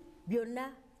n'ebibi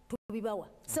byonna tubibawa.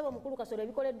 Sebo mukulu Kasolo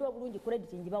ebikoleddwa obulungi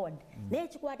credit njibawadde naye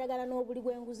kikwatagana n'obuli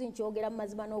bw'enguzi nkyogera mu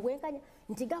mazima n'obwenkanya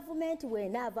nti gavumenti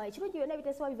bw'enaava ekirungi byonna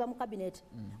ebiteesebwa biva mu kabineeti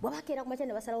bwabakeera ku makya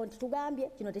ne basalawo nti tugambye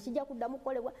kino tekijja kuddamu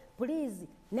kukolebwa please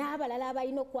n'abalala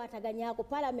abalina okukwataganyaako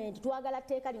palamenti twagala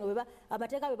tteeka lino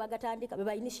amateeka bwe bagatandika be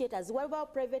ba initiators waliwo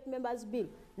private members bill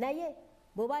naye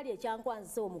bw'obaali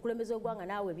ekyankwanzisewo omukulembeze w'eggwanga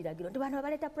naawe ebiragiro nti bano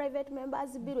baleeta private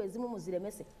members bill ezimu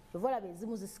muziremese evolaba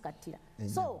ezimu zisikattira.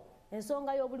 So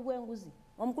ensonga y'obuli bw'enguzi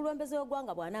omukulu w'embeze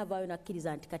w'eggwanga bw'anaavaayo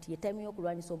nakkiriza nti kati ye ttaimu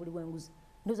y'okulwanyisa obuli bw'enguzi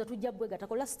ndowooza tujja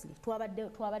bwegatako. Lastly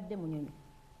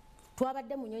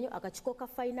twabadde mu Nyonyo akakiiko ka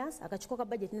finance akakiiko ka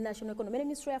budget ne national economy ne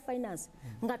ministry ya finance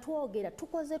nga twogera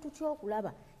tukoze tutya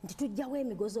okulaba nti tujjawo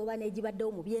emigozi oba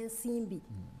n'egibaddewo mu byensimbi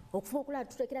okufuba okulaba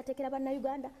tuteekerateekera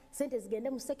bannayuganda sente zigende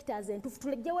mu sectors entuufu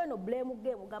tulejjewo eno blame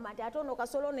game gamba nti ate ono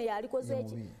Kasolo ono yalikoze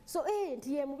eki so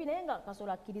nti ye mubi naye nga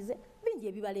Kasolo akkirize bingi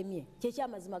ebibalemye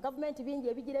kyekyamazima gavumenti bingi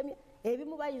ebigiremye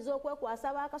ebimu bayinza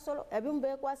okwekwasa ba Kasolo ebimu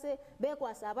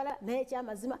beekwasa abalala naye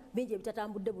ekyamazima bingi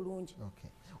ebitatambudde bulungi.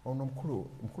 Ono mukulu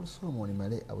Solomon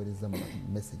Male aweereza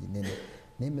message nene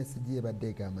naye message ebadde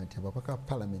egamba nti ababaka ba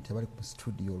parliament abali ku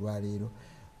studio olwaleero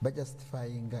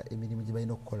bajustifyinga emirimu gye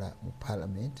balina okukola mu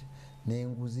parliament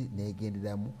n'enguzi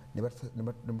n'egenderamu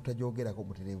ne mutajoogerako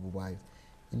mutereevu bwayo.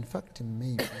 In fact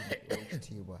maybe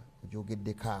ekitiibwa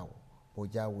ogyogeddeko awo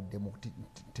ogyawuddemu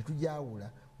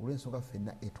tetugyawula olw'ensonga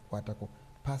ffenna etukwatako.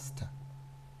 Pastor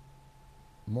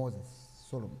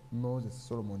Moses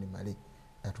Solomon Male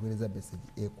atuweereza message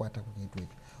ekwata ku kintu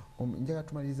ekyo. Njagala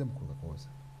tumalirize mukulu Kakooza.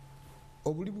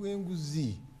 Obuli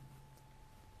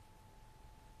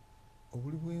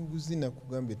bw'enguzi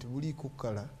nakugambye tebuliiko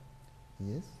kkala.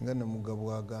 Yes. Nga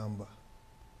Namugabo agamba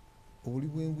obuli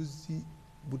bw'enguzi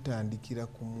butandikira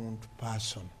ku muntu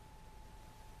person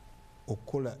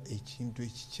okukola ekintu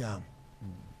ekikyamu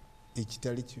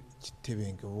ekitali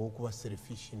kitebenkevu okuba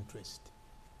selfish interest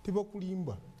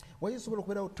tebakulimba. Wayisobola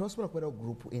kubeerawo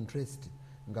group interest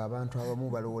ng'abantu abamu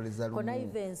balowoleza lumu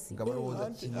nga balowooza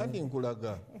anti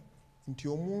nkulaga nti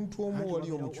omuntu omu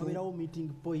wali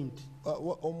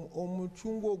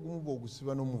omucungwa ogumu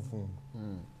bw'ogusiba n'omuvundu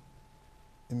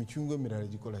emicungwa emirala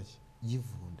gikola ki?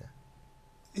 Givunda.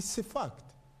 It's a fact.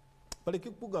 Baleke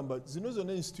kugamba zino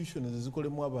zonna institutions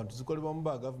ezikolemu abantu zikolebwamu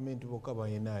ba gavumenti bokka ba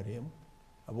NRM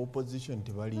aba opposition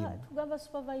tebaliimu. Tugamba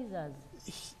supervisors.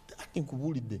 Ati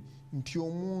nkubuulidde nti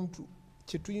omuntu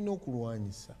kye tulina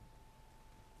okulwanyisa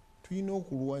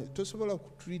tosobola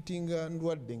kutreatinga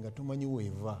ndwadde nga tomanyi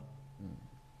weeva.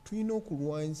 Tulina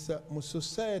okulwanyisa mu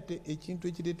society ekintu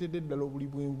ekireetedde eddala obuli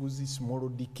bw'enguzi small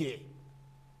decay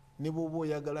ne bw'oba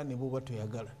oyagala ne bw'oba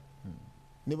toyagala.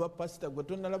 Ne bapasita gwe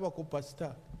tonalabako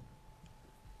pasita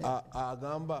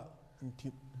agamba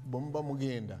nti bwemuba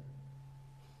mugenda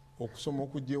okusoma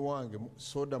okujja ewange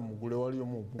soda mugule waliyo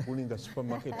mugulinga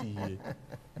supermarket ye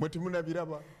mwe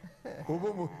temunabiraba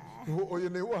oba oyo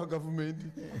naye wa gavumenti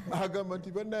agamba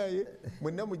nti banaye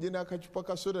mwenna mujje n'akacupa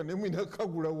ka soda ne mwina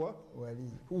kagula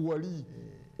wali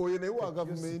oyo naye wa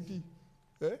gavumenti.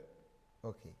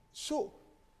 So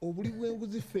obuli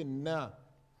bw'enguzi ffenna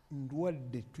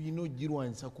ndwadde tulina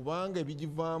ogirwanyisa kubanga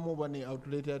ebigivaamu oba ne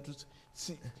outlet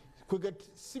kwega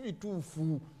si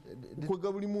bituufu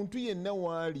kwega buli muntu yenna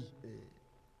waali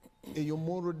eyo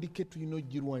moral decay tulina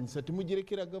ogirwanyisa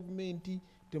temugirekera gavumenti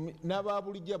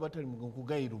n'ababulijjo abatali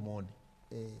mukugaya lumonde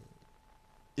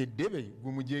eddebe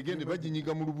gwe mugyegende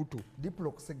baginyiga mu lubuto diplo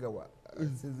okusegawa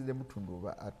sinzire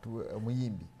mutundu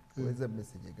omuyimbi oweza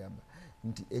message egamba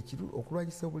nti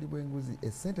okulwanyisa obuli bw'enguzi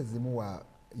esente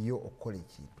zimuwayo okukola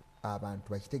ekintu abantu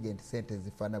bakitege nti sente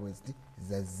zifaana bwe ziti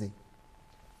zazze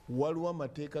waliwo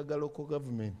amateeka ga local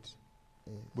government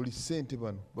buli sente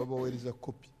bano babaweereza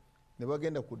kopi ne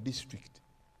bagenda ku district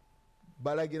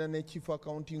balagira ne chief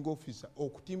accounting officer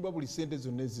okutimba buli sente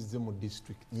zonna ezizze mu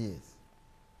district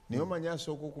naye omanyi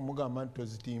asooka okumugamba nti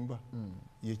tozitimba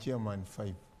ye chairman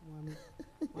 5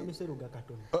 Mwami Sserugga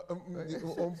katono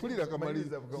ompulira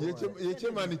kamaliza ye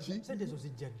chairman ki sente zo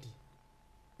zijja ddi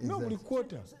no buli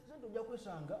quarter sente ojja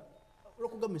kwesanga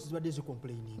local government zibadde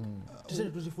zicomplaining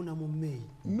tisente tuzifuna mu May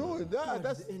no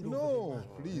that's no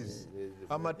please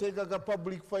amateeka ga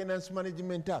Public Finance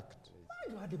Management Act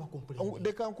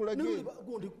they can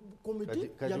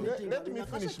let me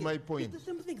finish my point.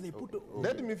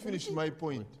 Let me finish my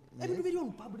point. They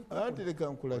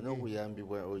can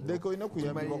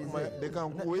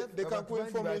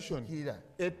information.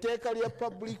 A take a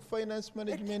Public Finance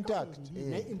Management Act.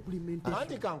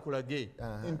 Anti Kankulage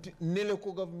and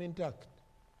Local Government Act.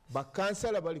 But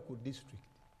cancel a Baliku district.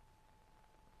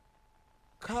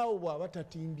 Kawa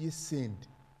watatimbye send.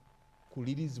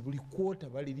 Kulirizi buli quarter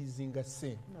balirizinga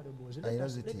sente. Let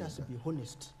us be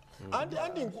honest.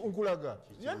 Anti nkulaga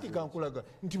yanti kankulaga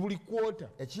nti buli quarter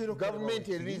government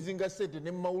eririzinga sente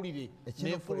ne mawulire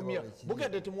n'efulumya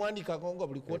Bukedde temwandika konga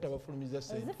buli quarter bafulumiza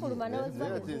sente.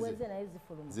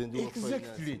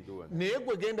 Exactly. Naye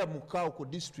gwe genda mu Kaawo ku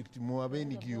district mu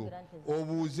Abenigiyo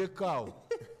obuuze Kaawo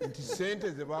nti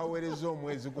sente ze baweereza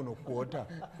omwezi guno quarter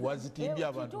wazitimbye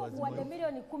abantu wazimwe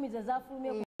milioni 10 ze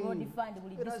zafulumye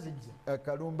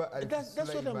Kalumba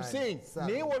that's what I'm saying.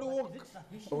 Naye waliwo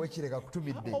owekireka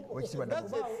kutumidde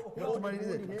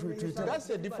that's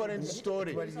a different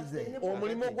story.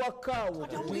 Omulimo gwa Kaawo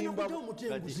kutimba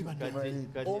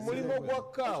omulimo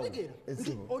gwa Kaawo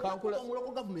kankula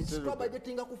muloko government sitwa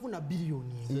budgetinga kufuna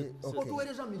billioni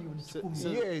otuweereza milioni 10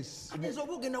 yes atezo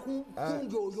bogenda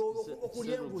kunjo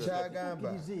okulyengu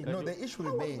chagamba no the issue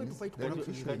remains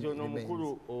kajono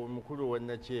mukuru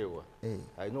wannachewa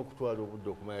alina okutwala obudde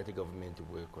okumanya ati gavumenti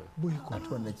bwekola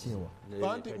atwanakyewa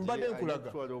anti mbadde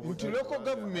nkulaga nti local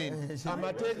government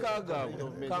amateeka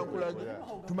agaabwe kankulaga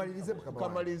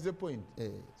kamalirize point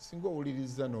singa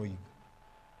owuliriza n'oyiga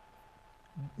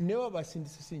newe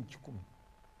abasindisa sente 10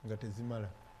 nga tezimala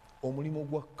omulimu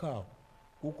gwa Kaawo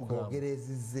okugera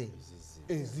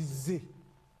ezizze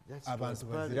abantu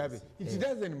bazirabe it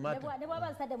doesn't matter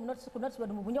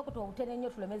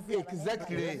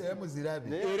exactly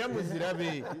era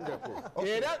muzirabe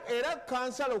era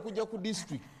kansala okujja ku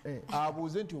district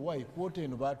abuuze nti why quarter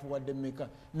eno baatuwadde meka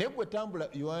naye gwe tambula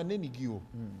yoanenigiyo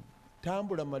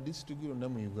tambula mu district yonna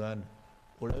mu Uganda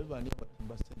olabe baani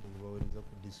batimba sente zebaweereza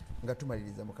ku district nga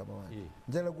tumaliriza mukama wange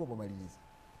njala gwo obumaliriza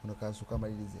ono kansuka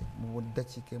amalirize mu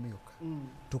ddakiika emu yokka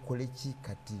tukole ki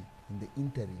kati in the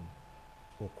interim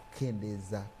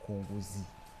okukendeeza ku nguzi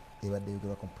ebadde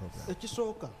yogerwako mu program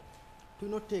ekisooka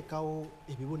tulina oteekawo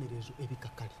ebibonerezo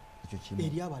ebikakali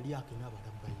eri abalyake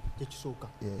n'abalabbayi ekisooka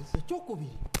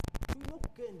ekyokubiri tulina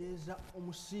okukendeeza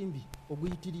omusimbi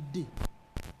oguyitiridde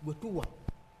gwe tuwa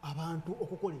abantu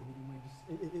okukola emirimu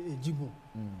egimu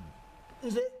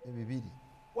nze ebibiri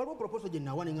waliwo proposal gye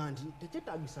nawaninga nti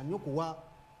tekyetaagisa nnyo okuwa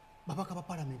babaka ba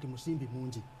palamenti musimbi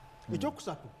mungi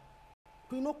ekyokusatu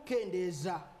tulina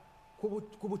okukendeeza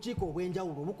ku bukiiko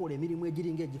obw'enjawulo obukola emirimu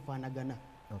egiringa egifaanagana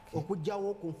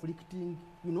okugyawo conflicting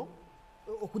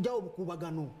okugyawo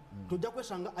obukuubagano tojja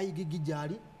kwesanga aigigi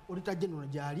gyali auditor general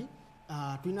gyali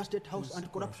tulina state house anti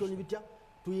corruption bitya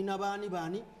tulina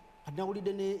baani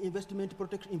adawulidde ne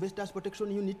investors protection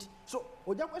unit so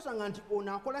ojja kwesanga nti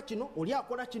ono akola kino oli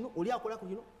akola kino oli akola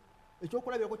kino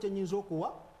ekyokulabirako kyenyinza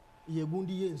okuwa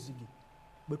yegundi y'enzige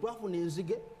bwe twafuna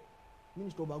enzige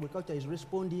minister of agriculture is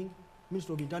responding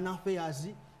Minister of Internal Affairs,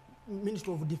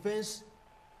 Minister of Defense,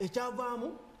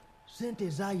 ekyavaamu sente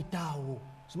ezayitaawo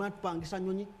simanyi tupangisa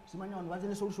nyonyi simanyi abantu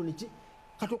bazine solution ki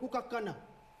kati okukakkana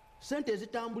sente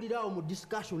ezitambulirawo mu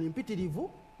discussion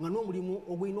empitirivu nga n'omulimu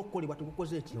ogulina okukolebwa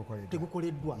tegukoze eki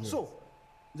tegukoleddwa so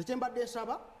nze kyembadde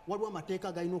nsaba waliwo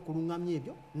amateeka galina okulungamya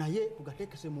ebyo naye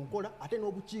tugateekese mu nkola ate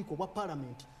n'obukiiko bwa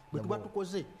palamenti bwe tuba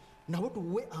tukoze nabo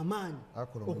tuwe amaanyi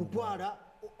okutwala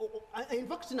in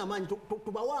fact sina amaanyi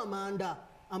tubawa amanda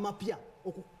amapya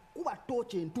kuba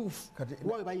tooki entuufu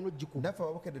wawe balina ogikuba naffe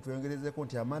ababukedde tweyongerezeko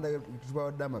nti amanda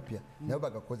tubawadde amapya nabo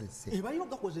bagakozese balina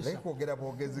ogakozesa kwogera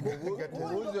bwogezi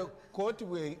obuuze kooti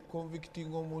bwe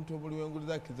convicting omuntu obuli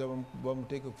wengulira akkiriza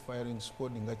bamuteeke ku firing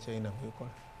squad nga China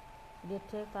bwekola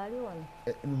lyeteeka ali wano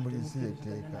mulisi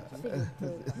yeteeka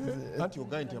anti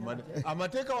ogaye nti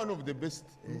amateeka one of the best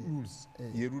rules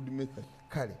ye rude method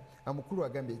kale amukulu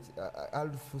agambye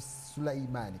Alfu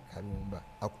Sulaiman Kalumba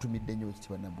akutumidde nnyo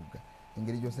ekitibwa Nabugga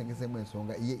engeri gyosengesemu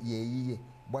ensonga yeyiye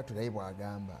bwatyo naye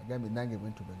bwagamba agambye nange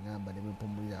bwentu bweŋŋamba ne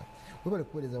bwempumulira webale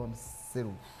kuweereza wa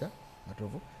Sserugga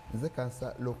Matovu nze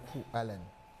kansa Loku Alan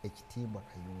ekitiibwa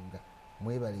Kayunga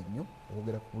mwebale nnyo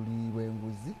okwogera ku buli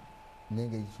bw'enguzi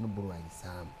n'engeri kino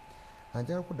Bulwanyisaamu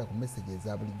anjagala kudda ku meseji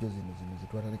eza bulijjo zino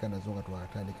zetwatandika nazo nga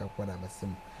twatandika kukwala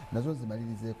amasimu nazo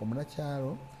nzimalirizeeko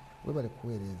munakyalo webale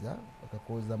kuweereza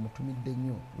akakooza mutumidde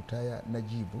nnyo Lutaya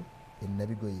Najibu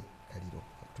Nabigoye Kaliro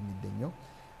atumidde nnyo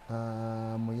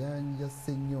Muyanja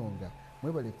Ssenyonga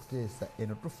mwebale kuteesa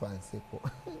eno tufanseko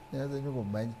naze nnyo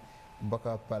mumanyi mbaka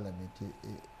wa palamenti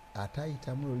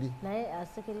atayitamu luli naye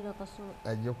asekerera kasolo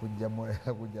ajja kujja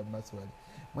maaso wali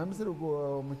mwami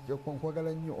Sserugga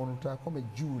nkwagala nnyo ono taakome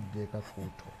Jude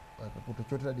Kakuuto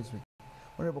kyotera this week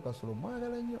Honorable Kasolo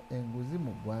mwagala nnyo enguzi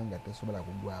mu ggwanga tesobola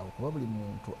kugwawo kuba buli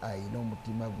muntu ayina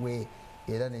omutima gwe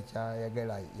era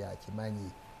nekyayagala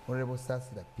yakimanyi Honorable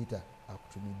Sasira Peter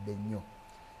akutumidde nnyo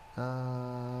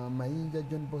Mayinja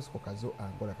John Bosco Kazo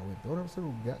Angola Kawempe Honorable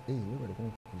Sserugga webale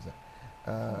kumukuza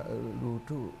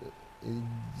lutu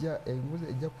enguzi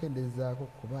ejja kukendezaako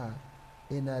kuba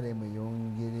NRM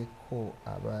yongereko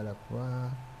abalala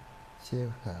kuba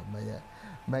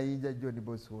Mayinja John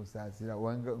Bosco Sasira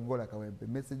Angola Kawempe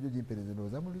message gimpereze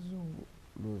ndowooza mu luzungu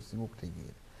lwosinga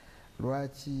okutegeera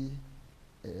lwaki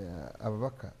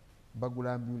ababaka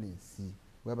bagula ambulensi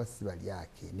bwaba si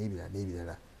balyake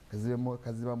n'ebirala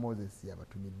Kaziba Moses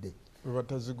abatumidde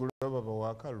batazigula baba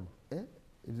wakalu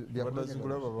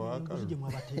batazigula baba wakalu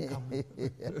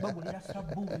bagulira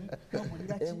sabbuuni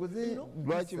bagulira enguzi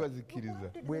lwaki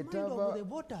bazikiriza bwetava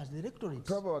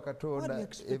twaba wakatonda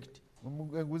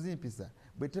enguzi mpisa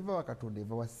bwetava wakatonda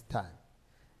eva wa sitaani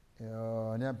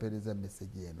nyampereza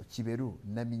message eno Kiberu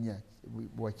Naminya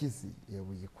Bwakisi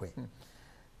ebuyikwe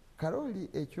Kalooli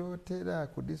ekyotera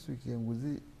ku district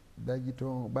enguzi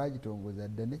bagitongoza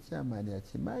dda ne kyamaani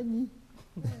akimanyi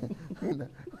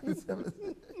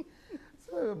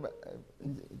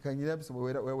kanyira bisobo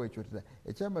wewe ekyotera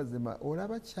ekyamazima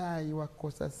olaba kyayi wa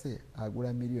Kosase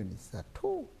agula miliyoni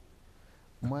 3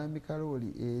 mwami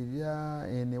Kalooli era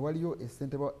ene waliyo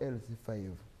esente ba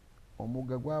LC5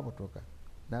 omugga gwabotoka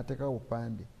n'ateekawo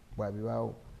obupande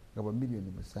bwabibaawo nga bwa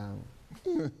miliyoni 7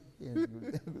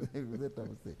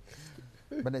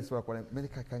 banayisobola kola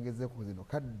mereka kangezeeko zino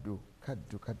kaddu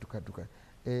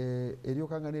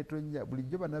eryokanga netonya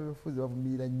bulijjo bannabufuzi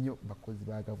bavumirira nnyo bakozi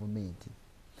ba gavumenti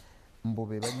mbo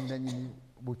be banyinanyini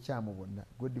bukyamu bonna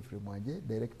Godfrey Mwanje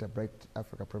Director Bright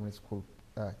Africa Primary School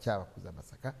Kyabakuza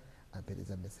Masaka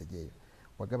ampereza message eyo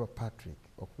wagaba Patrick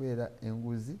okubeera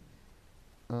enguzi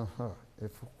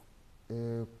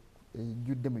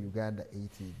ejjudde mu Uganda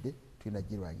eyitiridde tulina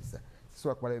girwanyisa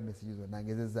sisobola kumalayo message zo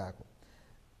nangezezaako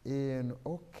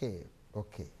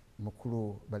okay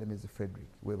mukulu Balemezi Frederick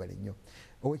webale nnyo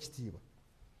owekitiibwa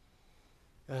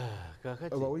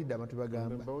kakati obawulidde abantu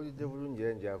bagamba bawulidde bulungi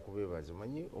era njakubeebaza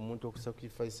manyi omuntu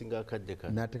okusacrificinga akadde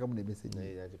kano n'ateekamu ne message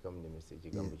n'ateekamu ne message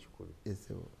gambo kikulu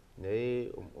esebo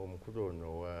naye omukulu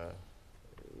ono wa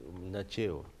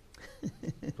nakyewa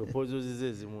proposals ze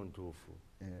ezimu ntuufu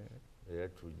era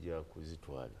tujja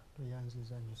kuzitwala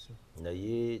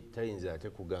naye tayinza ate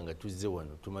kuganga tuzze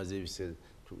wano tumaze ebiseera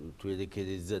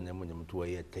twerekereza namwe ne mutuwa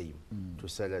ya time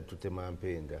tusala tutema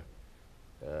mpenda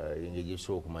engeri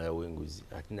gyetusobola okumalawo enguzi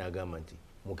ate n'agamba nti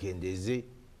mukendeze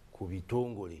ku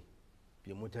bitongole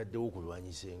bye mutaddewo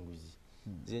okulwanyisa enguzi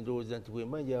nze ndowooza nti bwe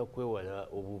manja kwewala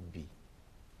obubbi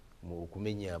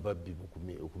okumenya ababbi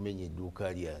okumenya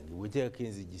edduuka lyange weteekako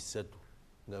enzigi 3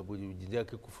 nga buli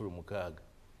lugirako ekufulu 6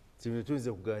 sibwe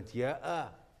tuyinza kugamba nti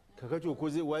kakati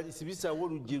okoze sibisaawo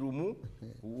oluggi lumu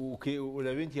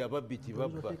olabe nti ababbi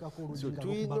tibabba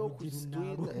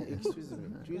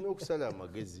tulina okusala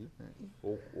amagezi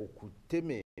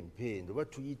okutema empendo oba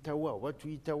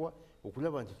tuyitawa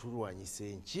okulaba nti tulwanyisa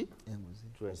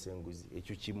enguzi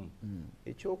ekyo kimu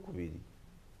ekyokubiri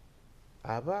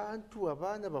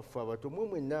abaana baffe abato mwe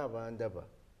mwenna abandaba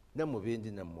nammwe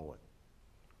bendi nammwe wano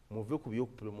muve ku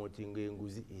byokupromotinga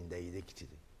enguzi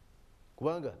indirectly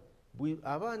kubanga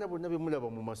abaana bonna bemulaba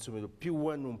mu masomero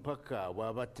P1 mpaka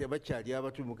abo bakyali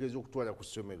abato mugezi okutwala ku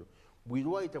ssomero bwe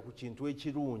lwayita ku kintu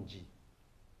ekirungi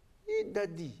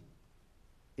dadi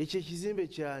ekyo ekizimbe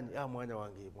kyani mwana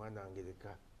wange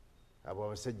leka abo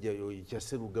abasajja kya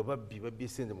Sserugga babbi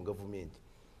esente mu gavumenti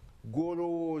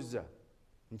gwolowooza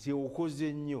nti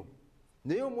okoze nnyo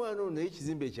naye omwana ono naye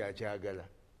ekizimbe kyakyagala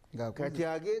kati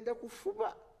agenda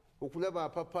kufuba okulaba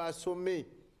apapa asome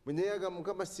bwenayaga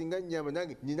mukama singa nnyamba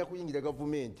nange nina kuyingira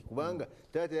gavumenti kubanga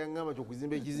taata yaŋŋamba nti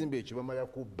okuzimba ekizimbe ekyo bamala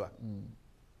kubba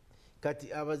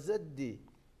kati abazadde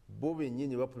bo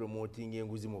bennyini bapromotinga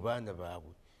enguzi mu baana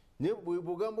baabwe naye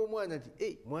bwogamba omwana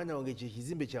nti mwana wange ekyo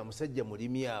ekizimbe kya musajja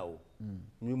mulimi awo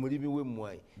mulimi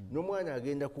w'emmwanyi n'omwana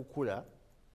agenda kukula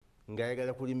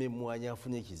ng'ayagala kulima emmwanyi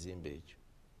afune ekizimbe ekyo.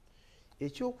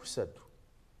 Ekyokusatu,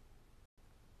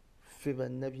 ffe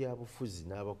bannabyabufuzi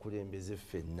n'abakulembeze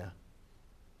ffenna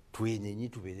twenenye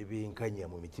tubeere benkanya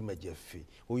mu mitima gyaffe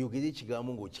oyogere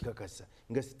ekigambo ng'okikakasa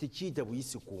nga tekiyita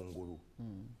buyisi kungulu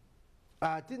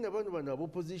ate na bano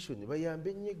abopposition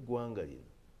bayambe nnyo eggwanga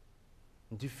lino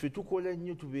nti ffe tukola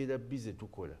nnyo tubeera bize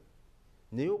tukola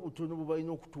naye obutono bwe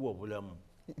balina okutuwa bulamu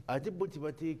ate bo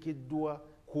tibateekeddwa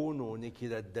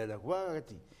kwonoonekera ddala kubanga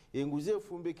kati enguzi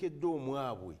efumbekeddwa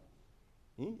omwabwe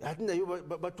ate nayo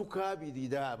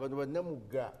batukaabirira bano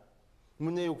bannamugga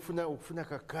munaye okufuna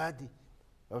kakaadi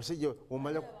abasajja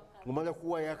omala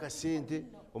kuwaayo akasente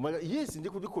yes ndi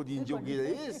kubikodi njogera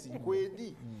yes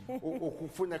kwendi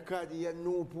okufuna kaadi ya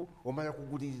nuupu omala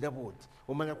kugulirira booti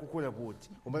omala kukola booti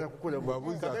omala kukola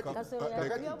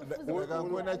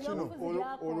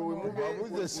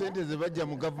babuze sente zebajja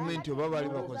mu gavumenti oba bali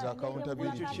bakoze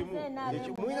accountability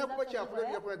mulina kuba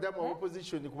kyakulabirako naddamu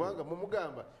opposition kubanga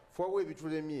mumugamba fwawo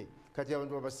ebitulemye kati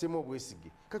abantu babassemu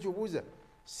obwesige kati obuuza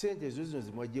sente ezo zino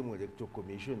zimwajje mu electoral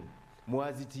commission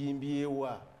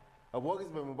mwazitimbyewa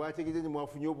abawagizi bamwe bategeeze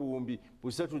mwafunye obuwumbi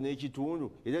 3.5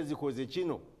 era zikoze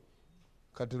kino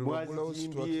kati lwagulawo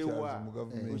structures mu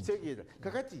government utegeera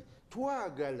kakati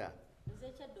twagala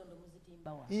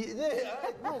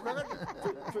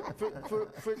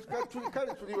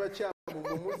kale tuli bakyamu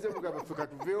mumuze mugamba ffe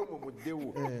katuveewo mu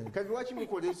muddewo kati lwaki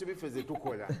mukola enso biffe ze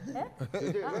tukola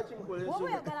lwaki mukola enso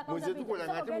muze tukola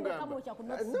ng'ate mugamba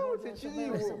no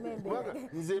tekiriiwo kubanga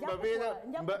nze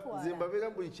mbabeera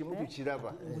buli kimu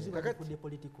tukiraba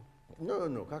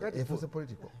no kakati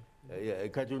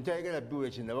kati ntayagala biwa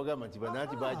ekyo nabagamba nti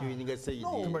bananti bajoyininga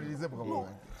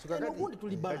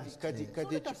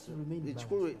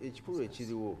sayidekikulu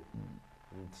ekiriwo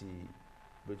nti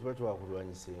bwe tuba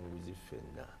twakulwanyisa enguzi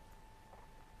ffenna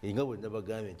nga bwe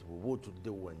nabagambye nti bwoba otudde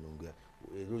wano nga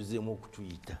erozeemu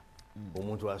okutuyita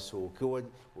omuntu asooke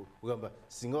gamba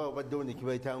singa wabaddewo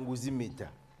nekibayita nguzi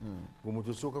mita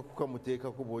omuntu osooka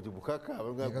kukamuteekako bwoti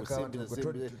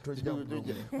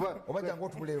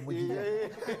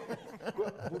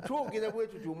bukakaabutwogera bwe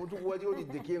tuti omuntu gwali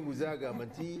oliddeko enguzi agamba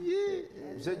nti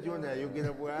musajja ono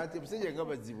ayogera bwate musajja nga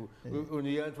bazibu ono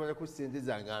yantwalako sente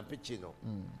zange ampe kino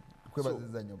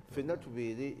ffenna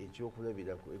tubeere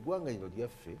ekyokulabirako eggwanga lino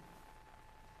lyaffe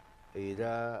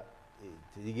era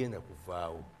terigenda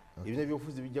kuvaawo ebina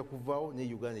byobufuzi bijja kuvaawo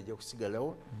ne Uganda ejja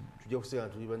kusigalawo tujja kusigala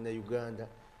tuli bannayuganda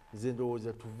nze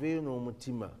ndowooza tuveeyo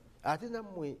n'omutima ate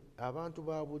nammwe abantu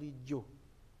ba bulijjo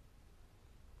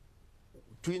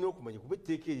tulina okumanya kuba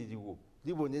etteeka eririwo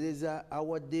libonereza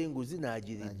awadde enguzi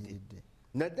n'agiridde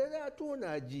naddala ate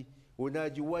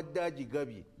onaagiwadde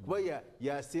agigabye kuba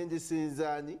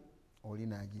yasendesenzaani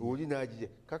oli n'agirya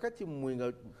kakati mmwe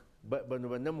nga bano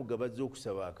bannamugga bazze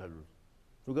okusaba akalulu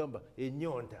tugamba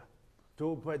ennyonta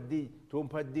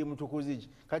tompaddeemu tokoze ki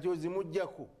kati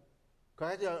ozimuggyako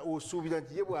kakati osuubira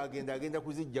nti ye agenda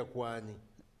kuzijja kwani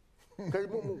kati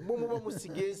mumuba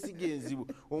musiga ensiga enzibu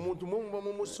omuntu mumuba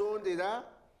mumusondera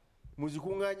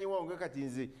muzikuŋŋaanye wange nga kati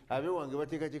nze abeewange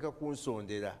bateekateeka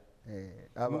kunsondera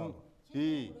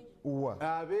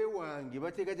abeewange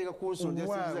bateekateeka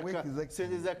kunsondera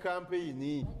sente za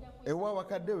kampeyini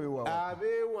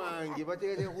abeewange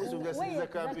bateekateeka kunsondera sente za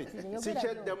kampeyini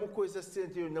sikyaddamu kukozesa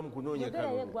sente yonna mu kunoonya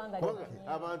kalulu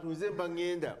abantu nze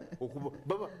mbagenda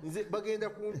bagenda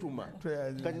kuntuma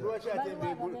kati lwaki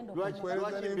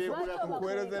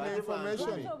kuweereza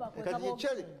n'information kati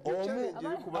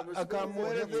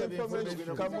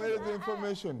kamwereza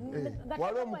information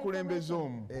waliwo omukulembeze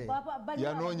omu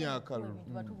yanoonya akalulu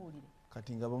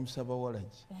kati nga bamusaba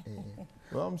walagi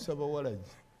bamusaba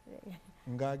walagi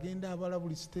ng'agenda abala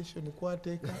buli station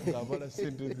kwateeka ng'abala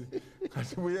sente ze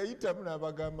kati bwe yayitamu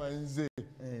n'abagamba nze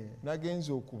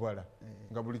nagenza okubala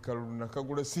nga buli kalulu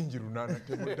nakagula singi 8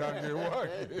 temutange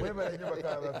ewange. Webale nnyo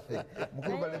bakaba baffe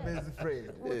mukulu Balemezi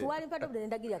Fred. Tuwali mpata obudde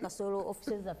ndagirira kasolo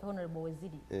offices zaffe honorable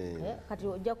weziri. Kati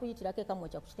ojja kuyitirako ekamu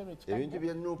kya ku kitebe ekikadde. Ebintu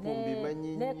bya Nuupu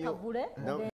mbimanyi nnyo. Nekagule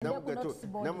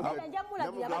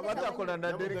abatakola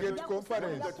na delegate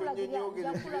conference.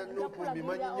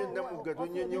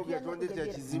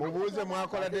 Mubuuze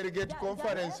mwakola delegate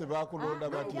conference bakulonda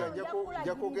batya.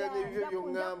 Jakugana ebyo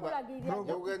byongamba.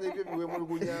 Jakugana ebyo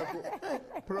biwemulugunyako.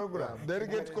 Program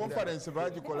delegate conference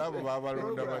bagikola abo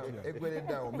babalonda batya.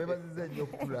 Egwereddawo mbebaziza nnyo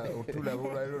okutulaba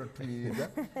olwaliro tuyiriza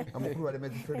amukulu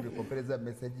Balemezi Fred kopereza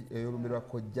message eyolumirwa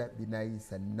kojja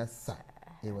binayisa nassa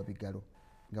ewa bigalo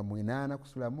nga mwenaana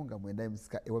kusulamu nga mwenda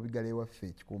emusika ewa bigalo ewaffe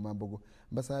ekikuuma mbogo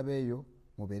mbasaba eyo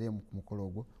mubeere mu mukolo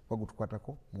ogwo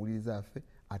wagutukwatako muwuliriza affe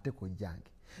ate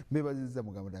kojjange mbebaziza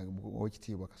mugamba dange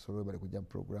owekitiibwa Kasolo bali kujja mu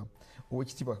program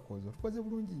owekitiibwa Kakozo tukoze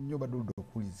bulungi nnyo badudde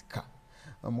okuwulizika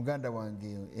muganda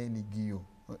wange enigiyo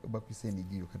bakwise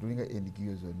enigiyo katulinga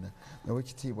enigiyo zonna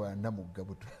owekitiibwa Namugga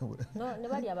ne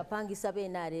bali abapangisa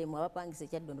b'NRM abapangisa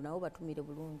ekyaddondo nabo batumire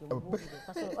bulungi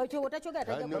ekyo otakyogera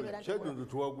tajja Kyaddondo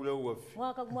tuwagulawo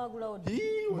waffe mwagulawo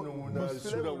ono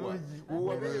munasulawa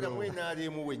wabeera mu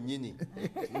NRM wennyini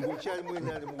ng'okyali mu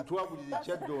NRM twagulira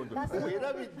ekyaddondo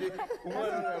weerabidde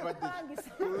omwana abadde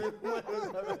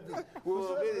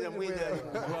wabeerera mu NRM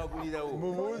twagulirawo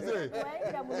mubuuze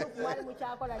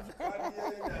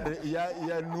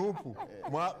ya Nuupu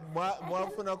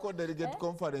mwafunako delegate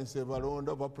conference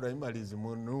ebalonda ba primaries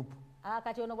mu Nuupu.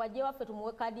 Kati ono bwajje waffe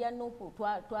tumuwe kadi ya Nuupu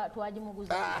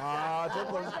twagimuguza.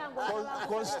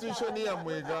 Constitution ya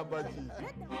mwegamba ki?